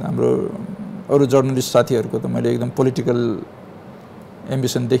छ हाम्रो अरू जर्नलिस्ट साथीहरूको त मैले एकदम पोलिटिकल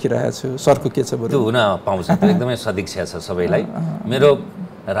एम्बिसन देखिरहेको छु सरको के छ त्यो हुन पाउँछ त्यो एकदमै सदिच्छा छ सबैलाई मेरो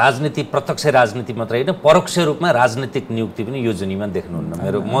राजनीति प्रत्यक्ष राजनीति मात्रै होइन परोक्ष रूपमा राजनीतिक नियुक्ति पनि यो जुनीमा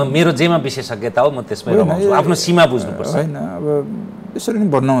देख्नुहुन्न मेरो जेमा विशेषज्ञता हो म त्यसमै रमाउँछु आफ्नो सीमा बुझ्नुपर्छ होइन अब यसरी नि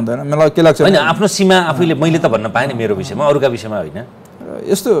भन्नु हुँदैन मलाई के लाग्छ होइन आफ्नो सीमा आफैले मैले त भन्न पाएँ नि मेरो विषयमा अरूका विषयमा होइन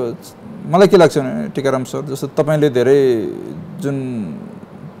यस्तो मलाई के लाग्छ भने टिकाराम सर जस्तो तपाईँले धेरै जुन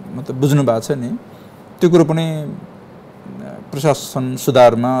मतलब बुझ्नु भएको छ नि त्यो कुरो पनि प्रशासन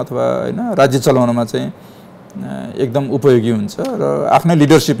सुधारमा अथवा होइन राज्य चलाउनमा चाहिँ एकदम उपयोगी हुन्छ र आफ्नै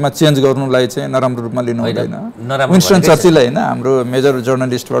लिडरसिपमा चेन्ज गर्नुलाई चाहिँ नराम्रो रूपमा लिनु हुँदैन विन्स्टन चर्चिल होइन हाम्रो मेजर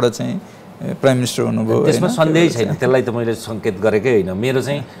जर्नलिस्टबाट चाहिँ प्राइम मिनिस्टर हुनुभयो त्यसमा सन्देह छैन त्यसलाई त मैले सङ्केत गरेकै होइन मेरो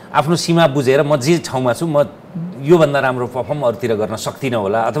चाहिँ आफ्नो सीमा बुझेर म जे ठाउँमा छु म योभन्दा राम्रो पर्फर्म अरूतिर गर्न सक्दिनँ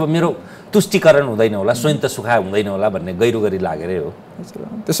होला अथवा मेरो तुष्टिकरण हुँदैन होला स्वयं त सुखा हुँदैन होला भन्ने गहिरो गरी लागेरै हो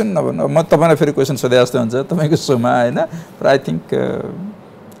त्यसो नि नभन्नु म तपाईँलाई फेरि क्वेसन सोधे जस्तो हुन्छ तपाईँको सोमा होइन र आई थिङ्क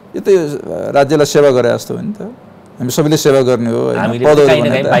यो त राज्यलाई सेवा गरे जस्तो हो नि त हामी सबैले सेवा गर्ने हो हामीले कहीँ न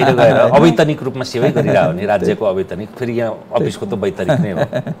कहीँ बाहिर गएर अवैतनिक रूपमा सेवै गरिरहेको हो नि राज्यको अवैतनिक फेरि यहाँ अफिसको त वैतनिक नै हो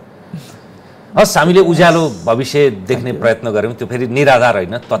हस् हामीले उज्यालो भविष्य देख्ने प्रयत्न गऱ्यौँ त्यो फेरि निराधार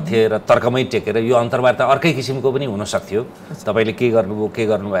होइन तथ्य र तर्कमै टेकेर यो अन्तर्वार्ता अर्कै किसिमको पनि हुन सक्थ्यो तपाईँले के गर्नुभयो के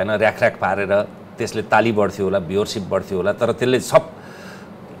गर्नु भएन र्याख पारेर त्यसले ताली बढ्थ्यो होला भ्युअरसिप बढ्थ्यो होला तर त्यसले सब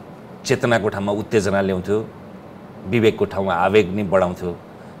चेतनाको ठाउँमा उत्तेजना ल्याउँथ्यो विवेकको ठाउँमा आवेग नै बढाउँथ्यो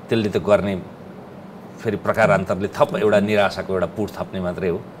त्यसले त गर्ने फेरि प्रकारान्तरले थप एउटा निराशाको एउटा पुट थप्ने मात्रै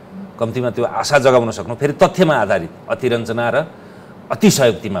हो कम्तीमा त्यो आशा जगाउन सक्नु फेरि तथ्यमा आधारित अतिरञ्जना र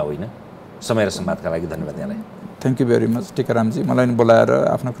अतिशयोक्तिमा होइन समय र संवादका लागि धन्यवाद यहाँलाई thank you very much Tikaramji मलाई नि बोलाएर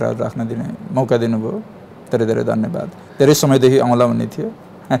आफ्नो कुराहरू राख्न दिने मौका दिनुभयो धेरै धेरै धन्यवाद धेरै समयदेखि आउँला भन्ने थियो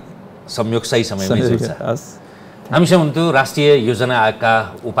संयोग सही समयमै जुट्छ हामीसँग हुनुहुन्थ्यो राष्ट्रिय योजना आयोगका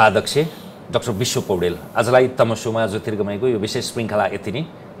उपाध्यक्ष डाक्टर विश्व पौडेल आजलाई तमसोमा ज्योतिर्गमयको यो विशेष श्रृङ्खला यति नै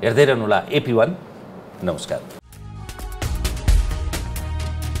हेर्दै रहनुहोला AP1 नमस्कार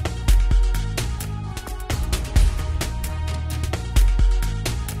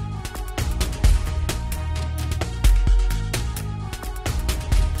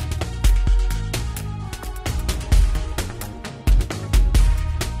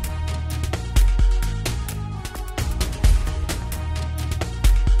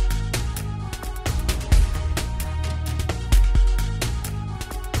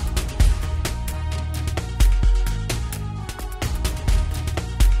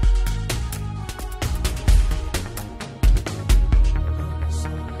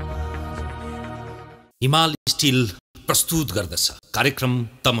हिमाल स्टिल प्रस्तुत गर्दछ कार्यक्रम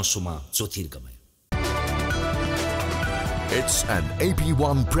तमसोमा ज्योतिर्गमय It's an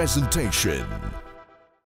AP1 presentation.